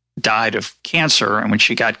of cancer. And when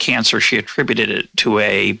she got cancer, she attributed it to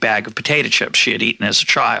a bag of potato chips she had eaten as a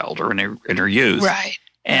child or in her youth. Right.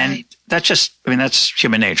 And that's just, I mean, that's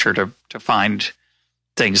human nature to find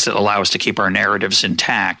things that allow us to keep our narratives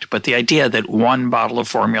intact. But the idea that one bottle of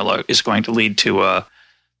formula is going to lead to a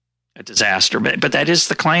disaster, but that is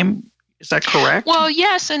the claim. Is that correct? Well,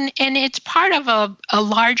 yes, and it's part of a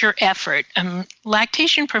larger effort.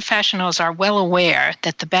 Lactation professionals are well aware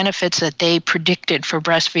that the benefits that they predicted for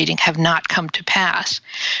breastfeeding have not come to pass.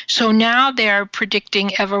 So now they're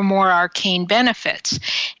predicting ever more arcane benefits.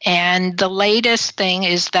 And the latest thing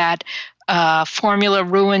is that formula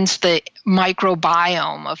ruins the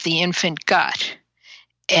microbiome of the infant gut.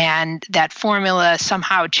 And that formula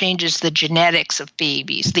somehow changes the genetics of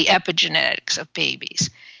babies, the epigenetics of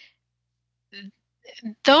babies.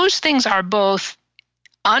 Those things are both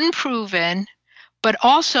unproven, but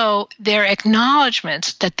also they're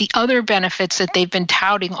acknowledgments that the other benefits that they've been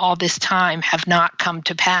touting all this time have not come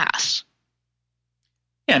to pass.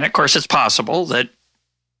 And of course, it's possible that,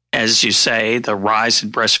 as you say, the rise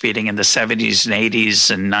in breastfeeding in the 70s and 80s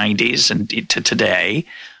and 90s and to today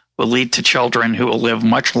will lead to children who will live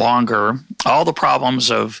much longer. All the problems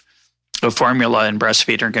of formula and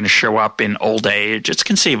breastfeeding are going to show up in old age. It's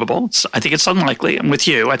conceivable. I think it's unlikely. I'm with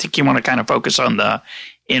you. I think you want to kind of focus on the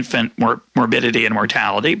infant morbidity and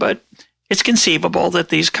mortality, but it's conceivable that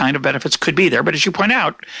these kind of benefits could be there. But as you point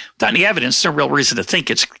out, without any evidence, there's no real reason to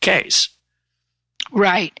think it's the case.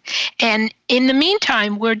 Right. And in the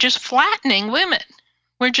meantime, we're just flattening women.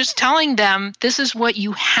 We're just telling them this is what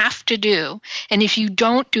you have to do. And if you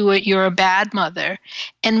don't do it, you're a bad mother.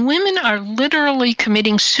 And women are literally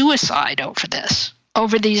committing suicide over this,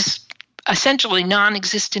 over these essentially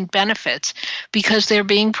non-existent benefits because they're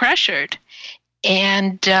being pressured.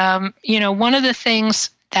 And, one of the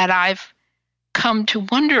things that I've come to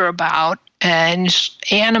wonder about and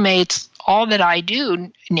animates all that I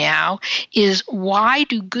do now is why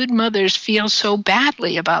do good mothers feel so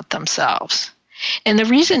badly about themselves? And the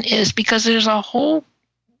reason is because there's a whole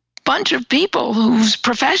bunch of people whose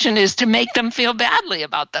profession is to make them feel badly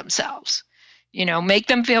about themselves. Make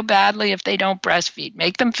them feel badly if they don't breastfeed.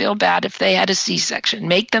 Make them feel bad if they had a C-section.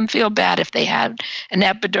 Make them feel bad if they had an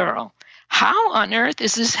epidural. How on earth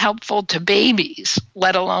is this helpful to babies,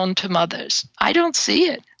 let alone to mothers? I don't see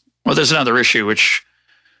it. Well, there's another issue which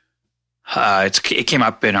it came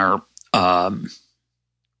up in our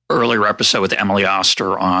earlier episode with Emily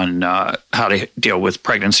Oster on how to deal with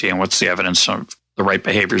pregnancy and what's the evidence of the right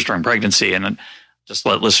behaviors during pregnancy. And just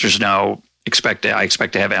let listeners know, I expect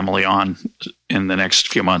to have Emily on in the next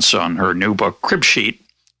few months on her new book, Crib Sheet,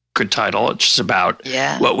 good title. It's just about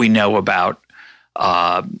what we know about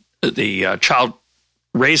the child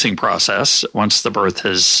raising process once the birth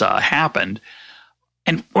has happened.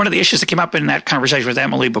 And one of the issues that came up in that conversation with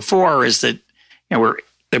Emily before is that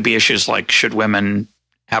there'd be issues like, should women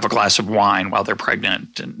have a glass of wine while they're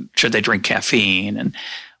pregnant, and should they drink caffeine? And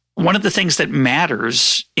one of the things that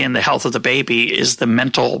matters in the health of the baby is the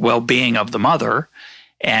mental well-being of the mother,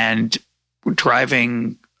 and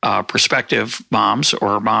driving prospective moms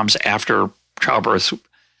or moms after childbirth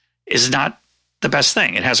is not the best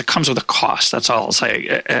thing. It comes with a cost. That's all I'll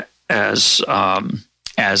say. As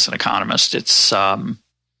an economist, it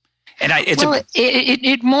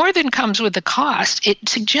more than comes with the cost. It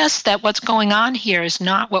suggests that what's going on here is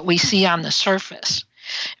not what we see on the surface.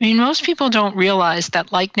 I mean, most people don't realize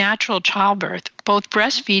that, like natural childbirth, both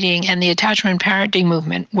breastfeeding and the attachment parenting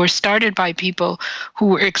movement were started by people who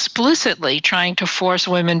were explicitly trying to force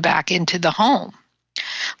women back into the home.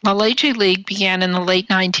 La Leche League began in the late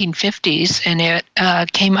 1950s, and it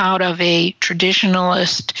came out of a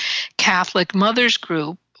traditionalist Catholic mothers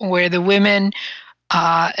group where the women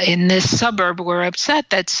in this suburb were upset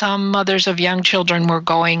that some mothers of young children were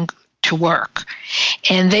going to work.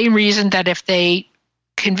 And they reasoned that if they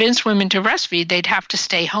convinced women to breastfeed, they'd have to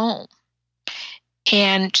stay home.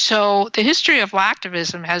 And so the history of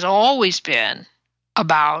lactivism has always been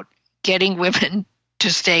about getting women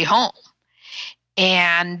to stay home.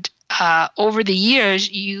 And over the years,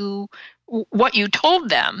 what you told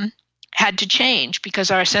them had to change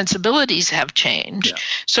because our sensibilities have changed. Yeah.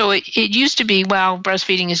 So it used to be, well,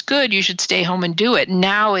 breastfeeding is good, you should stay home and do it.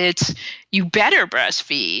 Now it's, you better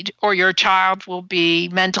breastfeed or your child will be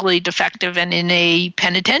mentally defective and in a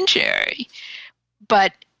penitentiary.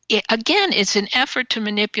 But again, it's an effort to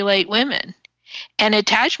manipulate women. And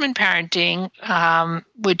attachment parenting,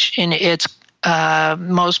 which in its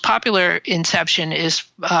most popular inception is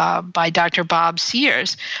by Dr. Bob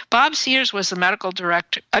Sears. Bob Sears was the medical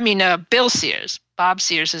director, Bill Sears. Bob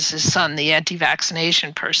Sears is his son, the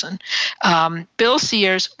anti-vaccination person. Bill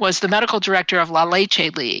Sears was the medical director of La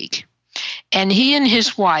Leche League. And he and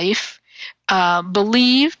his wife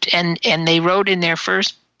believed, and they wrote in their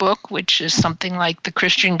first book, which is something like the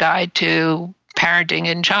Christian Guide to Parenting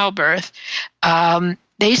and Childbirth,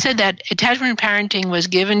 they said that attachment parenting was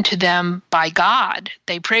given to them by God.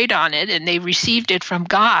 They prayed on it and they received it from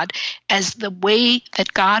God as the way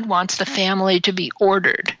that God wants the family to be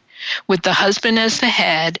ordered, with the husband as the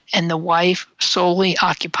head and the wife solely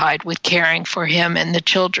occupied with caring for him and the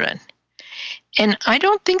children. And I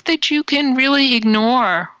don't think that you can really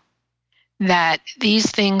ignore that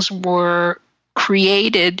these things were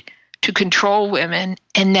created to control women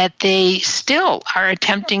and that they still are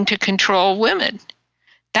attempting to control women.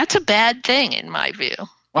 That's a bad thing in my view.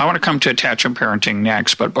 Well, I want to come to attachment parenting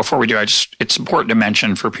next, but before we do, it's important to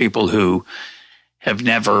mention for people who have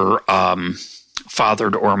never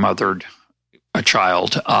fathered or mothered a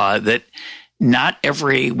child that not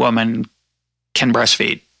every woman can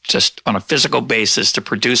breastfeed just on a physical basis to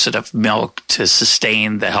produce enough milk to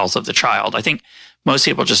sustain the health of the child. I think most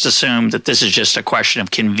people just assume that this is just a question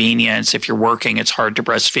of convenience. If you're working, it's hard to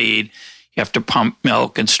breastfeed. You have to pump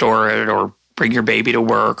milk and store it or bring your baby to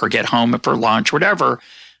work or get home for lunch, whatever.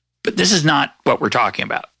 But this is not what we're talking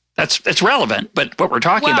about. That's relevant, but what we're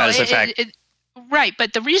talking about is the fact. Right,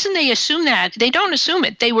 but the reason they assume that, they don't assume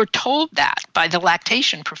it. They were told that by the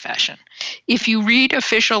lactation profession. If you read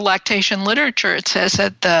official lactation literature, it says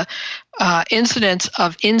that the incidence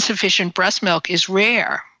of insufficient breast milk is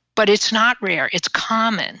rare, but it's not rare. It's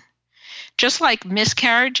common. Just like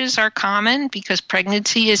miscarriages are common because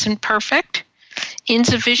pregnancy isn't perfect,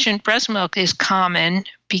 insufficient breast milk is common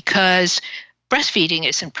because breastfeeding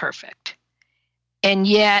isn't perfect. And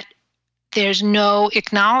yet there's no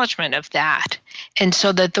acknowledgement of that. And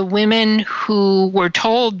so that the women who were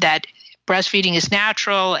told that breastfeeding is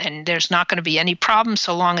natural and there's not going to be any problem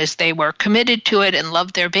so long as they were committed to it and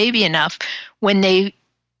loved their baby enough, when they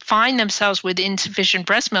find themselves with insufficient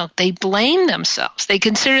breast milk, they blame themselves. They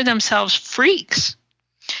consider themselves freaks.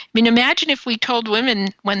 I mean, imagine if we told women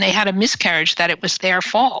when they had a miscarriage that it was their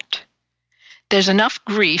fault. There's enough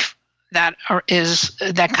grief that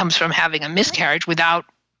comes from having a miscarriage without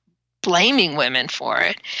blaming women for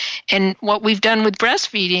it. And what we've done with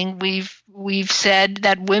breastfeeding, we've said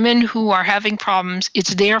that women who are having problems,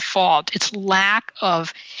 it's their fault. It's lack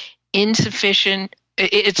of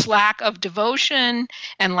devotion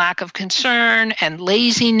and lack of concern and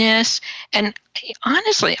laziness. And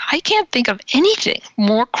honestly, I can't think of anything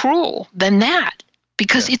more cruel than that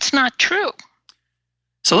because it's not true.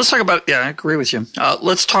 So let's talk about, I agree with you.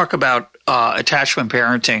 Let's talk about attachment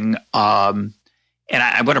parenting. And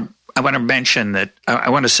I want to mention that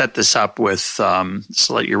I want to set this up with, so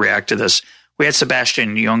let you react to this. We had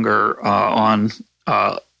Sebastian Junger on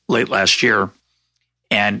late last year,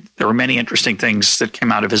 and there were many interesting things that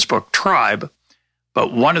came out of his book, Tribe.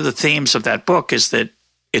 But one of the themes of that book is that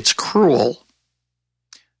it's cruel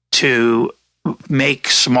to make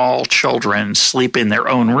small children sleep in their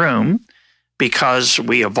own room because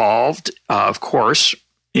we evolved, of course,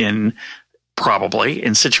 probably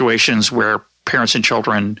in situations where parents and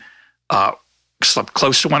children slept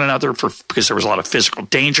close to one another because there was a lot of physical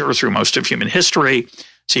danger through most of human history.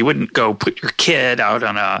 So you wouldn't go put your kid out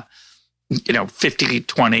on a 50,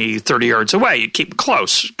 20, 30 yards away. You'd keep them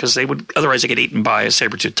close because otherwise they get eaten by a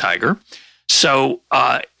saber-toothed tiger. So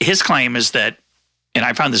his claim is that, and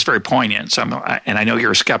I found this very poignant, and I know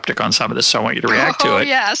you're a skeptic on some of this, so I want you to react to it.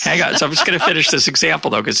 Yes. Hang on. So I'm just going to finish this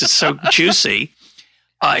example, though, because it's so juicy.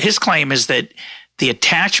 His claim is that the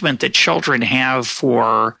attachment that children have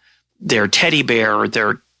for their teddy bear or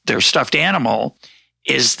their stuffed animal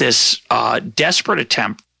is this desperate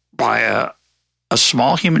attempt by a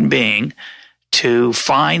small human being to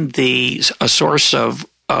find a source of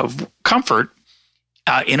comfort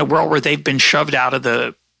in a world where they've been shoved out of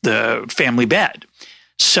the family bed.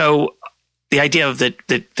 So the idea of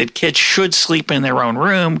that kids should sleep in their own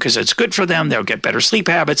room because it's good for them, they'll get better sleep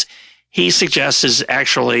habits, he suggests is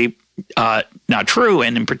actually not true.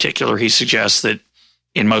 And in particular, he suggests that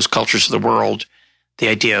in most cultures of the world, the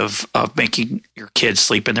idea of making your kids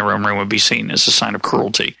sleep in their own room would be seen as a sign of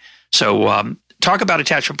cruelty. So talk about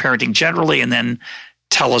attachment parenting generally, and then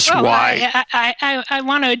tell us why. I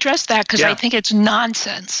want to address that because I think it's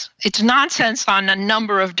nonsense. It's nonsense on a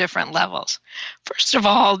number of different levels. First of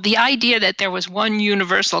all, the idea that there was one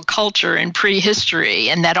universal culture in prehistory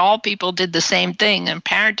and that all people did the same thing and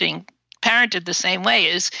parented the same way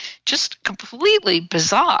is just completely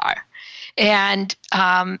bizarre. And,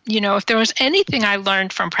 if there was anything I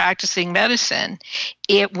learned from practicing medicine,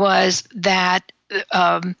 it was that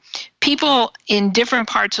people in different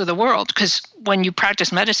parts of the world, because when you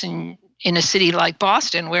practice medicine in a city like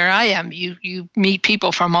Boston, where I am, you meet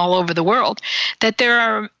people from all over the world, that there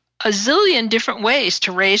are a zillion different ways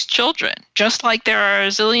to raise children, just like there are a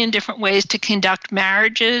zillion different ways to conduct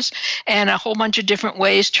marriages and a whole bunch of different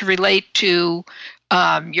ways to relate to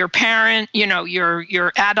your parent,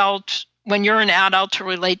 your adult, when you're an adult to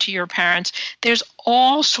relate to your parents. There's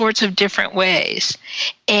all sorts of different ways.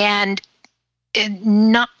 And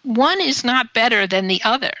not one is not better than the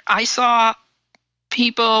other. I saw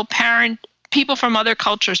people from other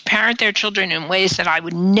cultures parent their children in ways that I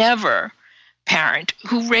would never parent,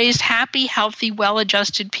 who raised happy, healthy,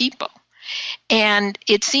 well-adjusted people. And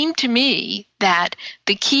it seemed to me that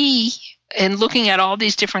the key in looking at all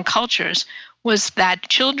these different cultures was that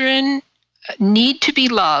children need to be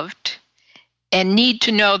loved and need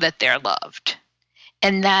to know that they're loved,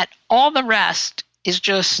 and that all the rest is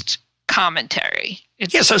just commentary.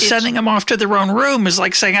 So sending them off to their own room is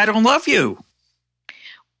like saying, I don't love you.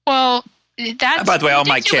 Well, that's by the way,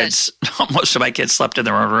 ridiculous. most of my kids slept in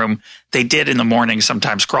their own room. They did in the morning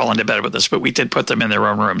sometimes crawl into bed with us, but we did put them in their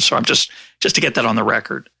own room. So I'm just to get that on the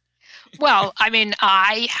record. Well, I mean,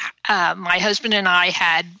 my husband and I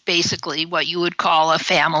had basically what you would call a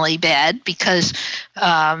family bed because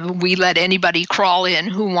we let anybody crawl in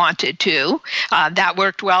who wanted to. That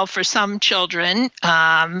worked well for some children.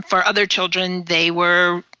 For other children, they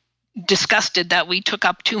were disgusted that we took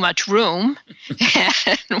up too much room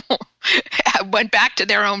and went back to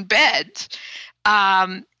their own beds.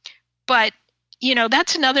 But,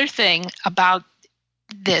 that's another thing about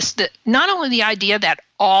this, that not only the idea that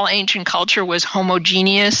all ancient culture was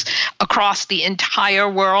homogeneous across the entire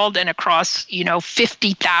world and across,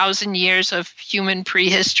 50,000 years of human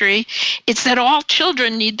prehistory, it's that all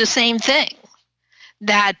children need the same thing.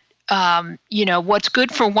 That, what's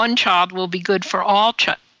good for one child will be good for all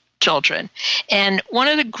children. And one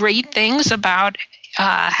of the great things about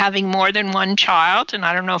having more than one child, and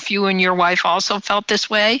I don't know if you and your wife also felt this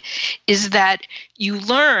way, is that you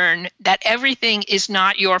learn that everything is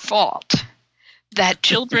not your fault. That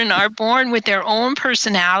children are born with their own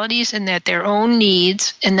personalities and that their own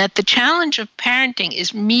needs, and that the challenge of parenting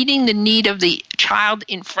is meeting the need of the child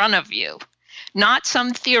in front of you, not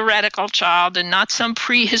some theoretical child and not some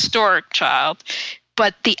prehistoric child,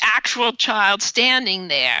 but the actual child standing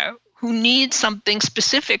there who needs something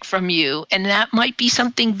specific from you, and that might be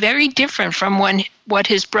something very different from what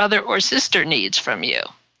his brother or sister needs from you.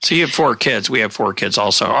 So you have 4 kids. We have 4 kids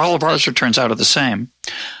also. All of ours, it turns out, are the same.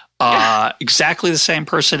 Exactly the same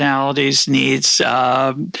personalities, needs.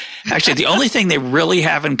 Actually, the only thing they really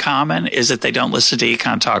have in common is that they don't listen to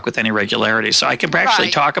Econ Talk with any regularity. So I can actually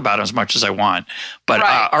talk about them as much as I want. But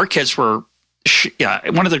our kids were,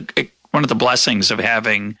 one of the blessings of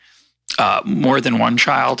having more than one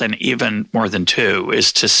child and even more than 2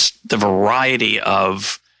 is just the variety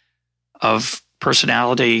of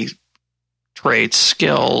personality traits,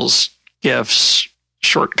 skills, gifts,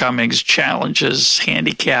 shortcomings, challenges,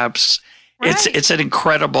 handicaps. Right. It's an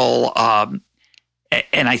incredible, and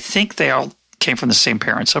I think they all came from the same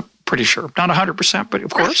parents. I'm pretty sure, not 100%, but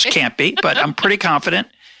of course can't be. But I'm pretty confident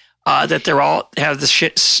that they're all have the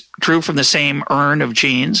shit drew from the same urn of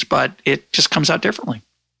genes, but it just comes out differently.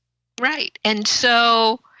 Right, and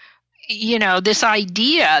so this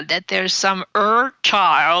idea that there's some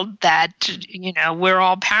child that, we're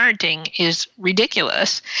all parenting is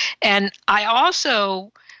ridiculous. And I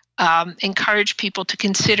also encourage people to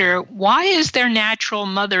consider, why is there natural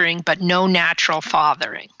mothering but no natural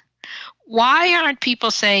fathering? why aren't people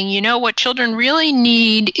saying, what children really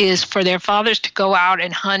need is for their fathers to go out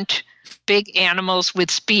and hunt big animals with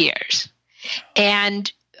spears? And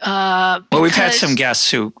we've had some guests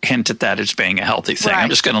who hint at that as being a healthy thing. Right. I'm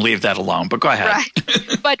just going to leave that alone, but go ahead.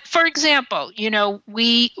 Right. But for example,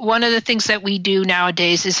 one of the things that we do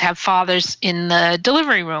nowadays is have fathers in the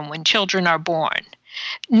delivery room when children are born.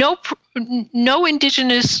 No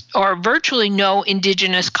indigenous or virtually no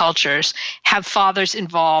indigenous cultures have fathers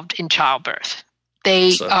involved in childbirth.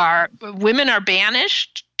 Women are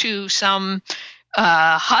banished to some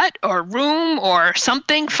hut or room or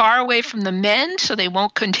something far away from the men so they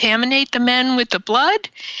won't contaminate the men with the blood.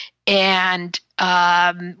 And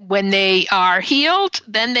when they are healed,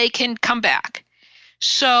 then they can come back.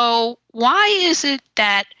 So why is it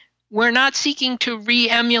that we're not seeking to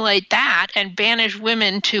re-emulate that and banish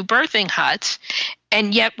women to birthing huts,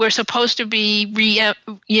 and yet we're supposed to be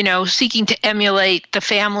seeking to emulate the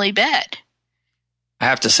family bed? I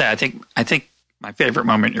have to say, I think my favorite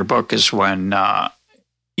moment in your book is when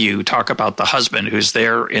you talk about the husband who's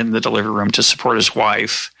there in the delivery room to support his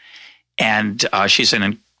wife, and she's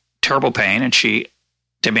in terrible pain, and she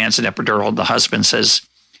demands an epidural. The husband says,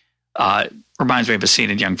 reminds me of a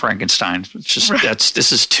scene in Young Frankenstein. It's just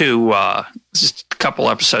this is a couple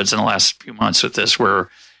episodes in the last few months with this, where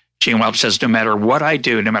Gene Welch says, no matter what I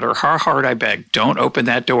do, no matter how hard I beg, don't open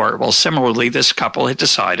that door. Well, similarly, this couple had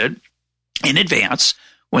decided in advance,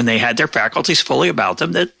 when they had their faculties fully about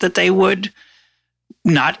them, that they would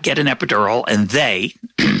not get an epidural, and they,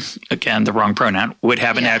 again, the wrong pronoun, would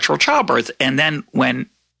have a natural childbirth. And then when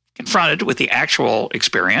confronted with the actual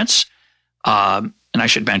experience, and I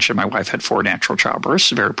should mention my wife had 4 natural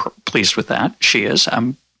childbirths, very pleased with that. She is.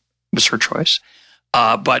 It was her choice.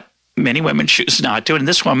 But many women choose not to. And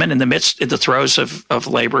this woman, in the throes of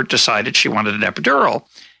labor, decided she wanted an epidural.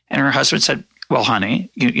 And her husband said, well, honey,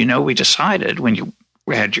 we decided when you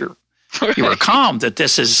were calm that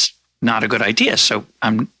this is not a good idea, so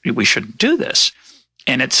we shouldn't do this.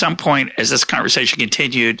 And at some point, as this conversation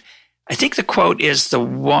continued, I think the quote is the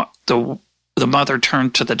mother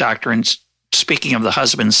turned to the doctor and, speaking of the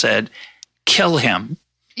husband, said, "Kill him."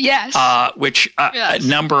 Yes. Which a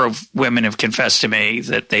number of women have confessed to me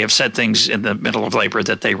that they have said things in the middle of labor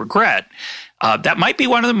that they regret. That might be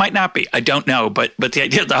one of them, might not be. I don't know, but the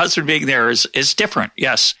idea of the husband being there is different.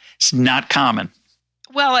 Yes, it's not common.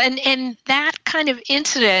 Well, and that kind of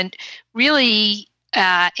incident really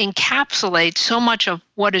encapsulates so much of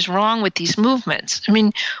what is wrong with these movements. I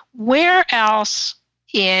mean, where else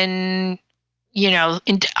in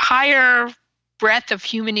higher breadth of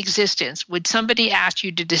human existence would somebody ask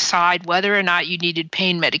you to decide whether or not you needed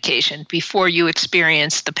pain medication before you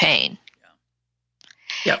experienced the pain?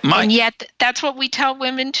 Yeah, and yet that's what we tell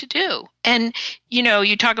women to do. And,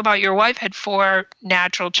 you talk about your wife had 4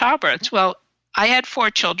 natural childbirths. Well, I had 4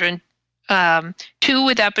 children, 2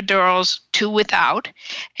 with epidurals, 2 without.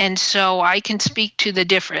 And so I can speak to the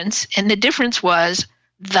difference. And the difference was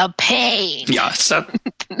the pain. Yes.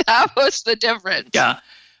 That was the difference. Yeah.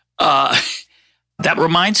 That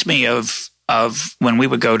reminds me of when we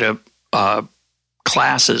would go to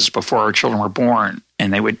classes before our children were born,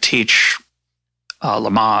 and they would teach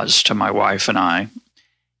Lamaze to my wife and I.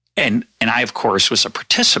 And I, of course, was a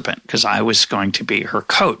participant because I was going to be her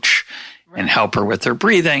coach and help her with her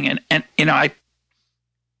breathing. And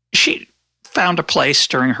she found a place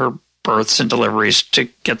during her births and deliveries to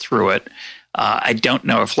get through it. I don't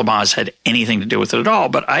know if Lamaze had anything to do with it at all,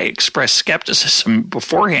 but I expressed skepticism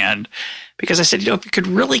beforehand because I said, if you could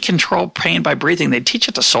really control pain by breathing, they'd teach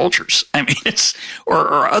it to soldiers. I mean,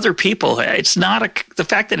 or other people. It's not the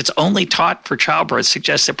fact that it's only taught for childbirth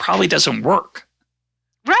suggests it probably doesn't work.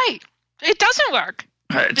 Right. It doesn't work.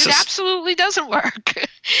 It absolutely doesn't work.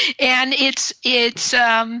 And it's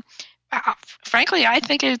frankly, I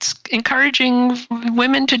think it's encouraging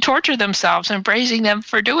women to torture themselves and praising them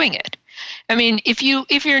for doing it. I mean, if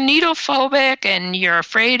you're needle phobic and you're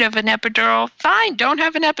afraid of an epidural, fine, don't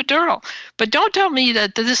have an epidural. But don't tell me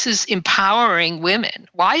that this is empowering women.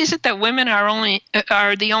 Why is it that women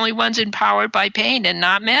are the only ones empowered by pain and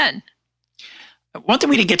not men? One thing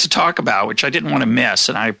we didn't get to talk about, which I didn't want to miss,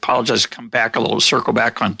 and I apologize to come back a little, circle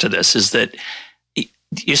back onto this, is that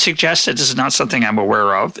you suggested, this is not something I'm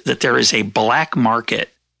aware of, that there is a black market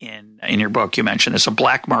in your book. You mentioned there's a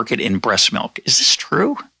black market in breast milk. Is this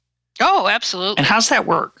true? Oh, absolutely. And how's that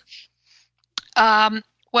work?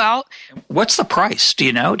 Well, what's the price? Do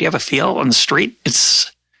you know? Do you have a feel on the street?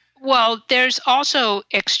 Well, there's also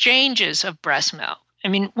exchanges of breast milk. I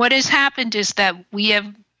mean, what has happened is that we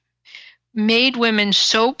have made women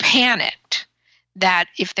so panicked that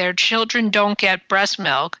if their children don't get breast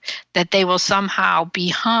milk, that they will somehow be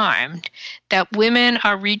harmed, that women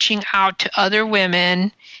are reaching out to other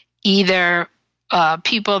women, either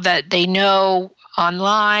people that they know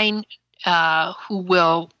online who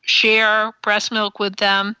will share breast milk with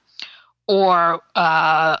them, or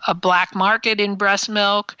a black market in breast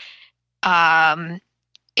milk.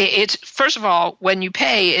 It's, first of all, when you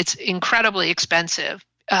pay, it's incredibly expensive.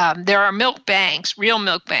 There are milk banks, real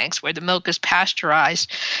milk banks, where the milk is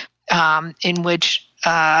pasteurized, in which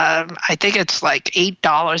I think it's like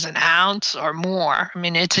 $8 an ounce or more. I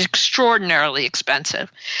mean, it's extraordinarily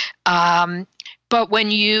expensive. But when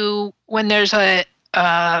there's a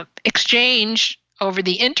exchange over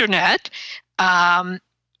the internet,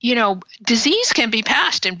 disease can be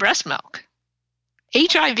passed in breast milk.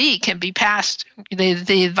 HIV can be passed.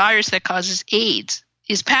 The virus that causes AIDS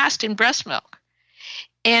is passed in breast milk.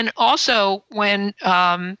 And also, when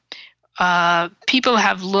people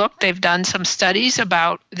have looked, they've done some studies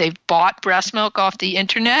they've bought breast milk off the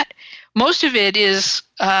internet. Most of it is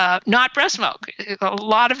not breast milk. A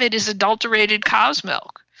lot of it is adulterated cow's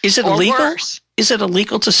milk. Is it illegal? Worse. Is it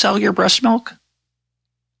illegal to sell your breast milk?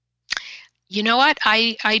 You know what?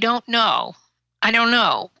 I don't know. I don't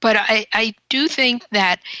know. But I do think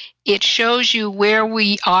that it shows you where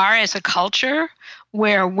we are as a culture,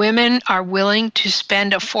 where women are willing to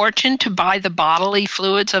spend a fortune to buy the bodily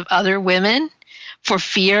fluids of other women for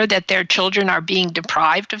fear that their children are being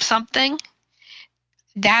deprived of something.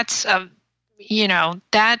 That's,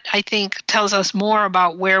 that I think tells us more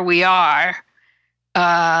about where we are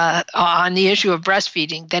on the issue of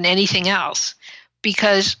breastfeeding than anything else.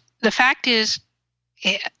 Because the fact is,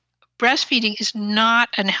 breastfeeding is not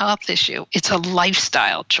a health issue. It's a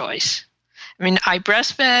lifestyle choice. I mean, I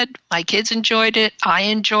breastfed, my kids enjoyed it, I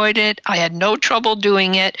enjoyed it, I had no trouble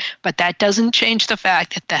doing it, but that doesn't change the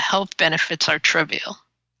fact that the health benefits are trivial.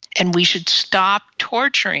 And we should stop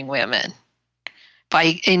torturing women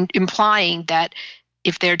by implying that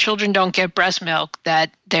if their children don't get breast milk,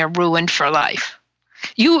 that they're ruined for life.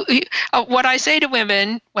 What I say to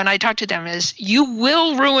women when I talk to them is, you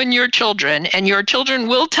will ruin your children, and your children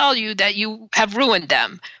will tell you that you have ruined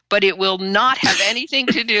them, but it will not have anything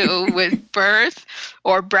to do with birth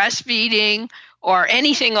or breastfeeding or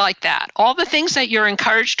anything like that. All the things that you're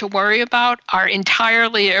encouraged to worry about are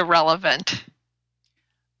entirely irrelevant.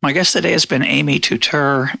 My guest today has been Amy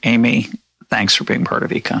Tuteur. Amy, thanks for being part of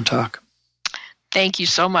Econ Talk. Thank you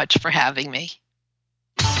so much for having me.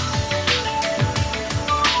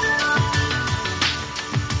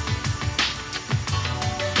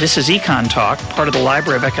 This is Econ Talk, part of the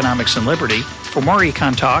Library of Economics and Liberty. For more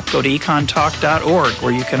Econ Talk, go to econtalk.org,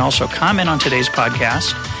 where you can also comment on today's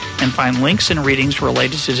podcast and find links and readings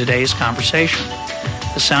related to today's conversation.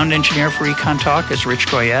 The sound engineer for Econ Talk is Rich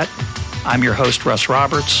Goyette. I'm your host, Russ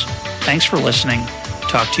Roberts. Thanks for listening.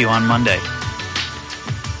 Talk to you on Monday.